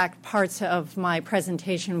exact parts of my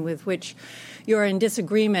presentation with which you're in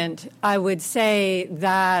disagreement. I would say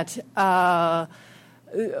that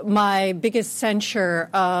my biggest censure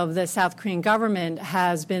of the South Korean government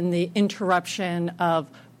has been the interruption of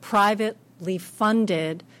privately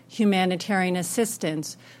funded humanitarian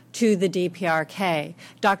assistance to the DPRK.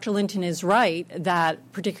 Dr. Linton is right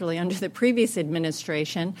that, particularly under the previous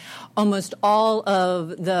administration, almost all of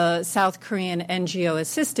the South Korean NGO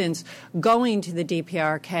assistance going to the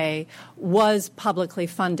DPRK was publicly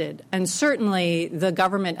funded. And certainly the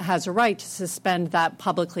government has a right to suspend that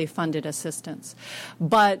publicly funded assistance.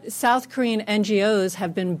 But South Korean NGOs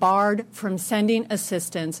have been barred from sending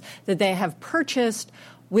assistance that they have purchased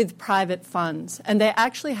with private funds, and they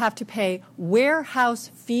actually have to pay warehouse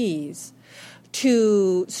fees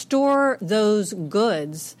to store those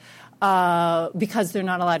goods because they're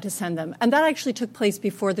not allowed to send them. And that actually took place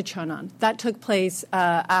before the Cheonan. That took place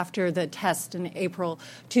after the test in April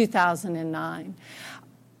 2009.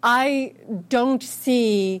 I don't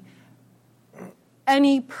see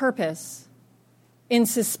any purpose in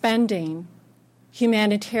suspending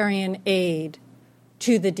humanitarian aid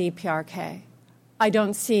to the DPRK. I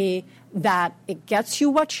don't see that it gets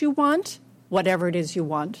you what you want, whatever it is you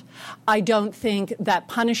want. I don't think that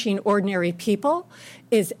punishing ordinary people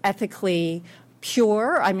is ethically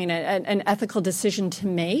pure, an ethical decision to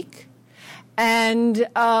make. And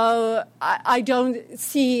I don't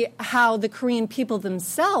see how the Korean people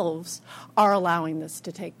themselves are allowing this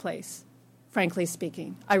to take place. frankly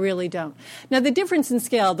speaking. I really don't. Now, the difference in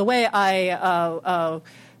scale, the way I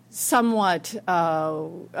somewhat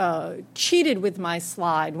cheated with my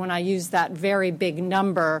slide when I used that very big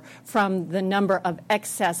number from the number of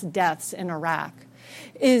excess deaths in Iraq,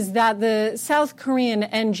 is that the South Korean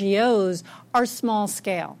NGOs are small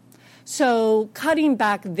scale. So cutting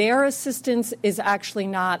back their assistance is actually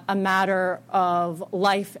not a matter of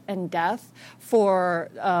life and death for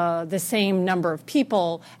the same number of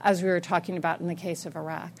people as we were talking about in the case of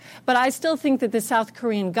Iraq. But I still think that the South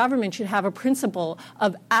Korean government should have a principle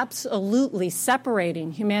of absolutely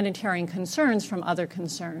separating humanitarian concerns from other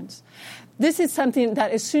concerns. This is something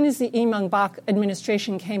that as soon as the Lee Myung-bak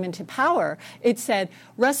administration came into power, it said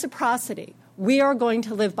reciprocity. We are going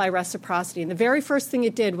to live by reciprocity. And the very first thing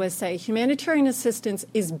it did was say humanitarian assistance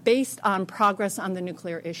is based on progress on the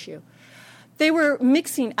nuclear issue. They were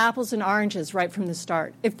mixing apples and oranges right from the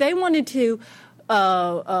start. If they wanted to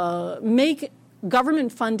make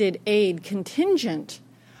government-funded aid contingent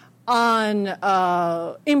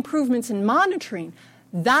on improvements in monitoring,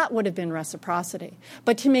 that would have been reciprocity.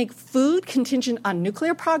 But to make food contingent on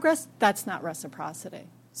nuclear progress, that's not reciprocity.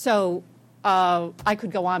 So I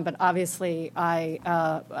could go on, but obviously I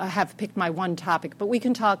have picked my one topic. But we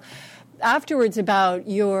can talk afterwards about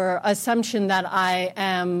your assumption that I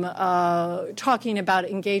am talking about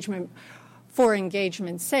engagement for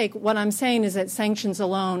engagement's sake. What I'm saying is that sanctions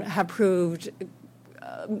alone have proved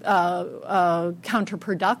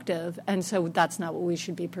counterproductive, and so that's not what we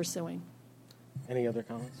should be pursuing. Any other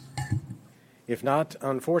comments? If not,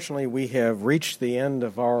 unfortunately, we have reached the end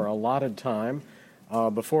of our allotted time.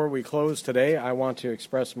 Before we close today, I want to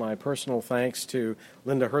express my personal thanks to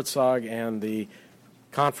Linda Herzog and the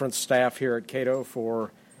conference staff here at Cato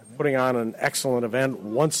for putting on an excellent event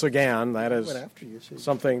once again. That is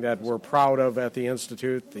something that we're proud of at the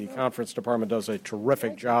Institute. The conference department does a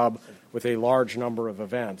terrific job with a large number of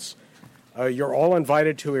events. You're all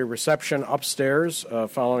invited to a reception upstairs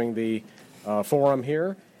following the forum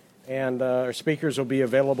here, and our speakers will be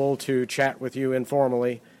available to chat with you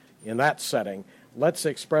informally in that setting. Let's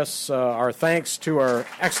express our thanks to our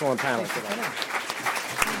excellent panel today.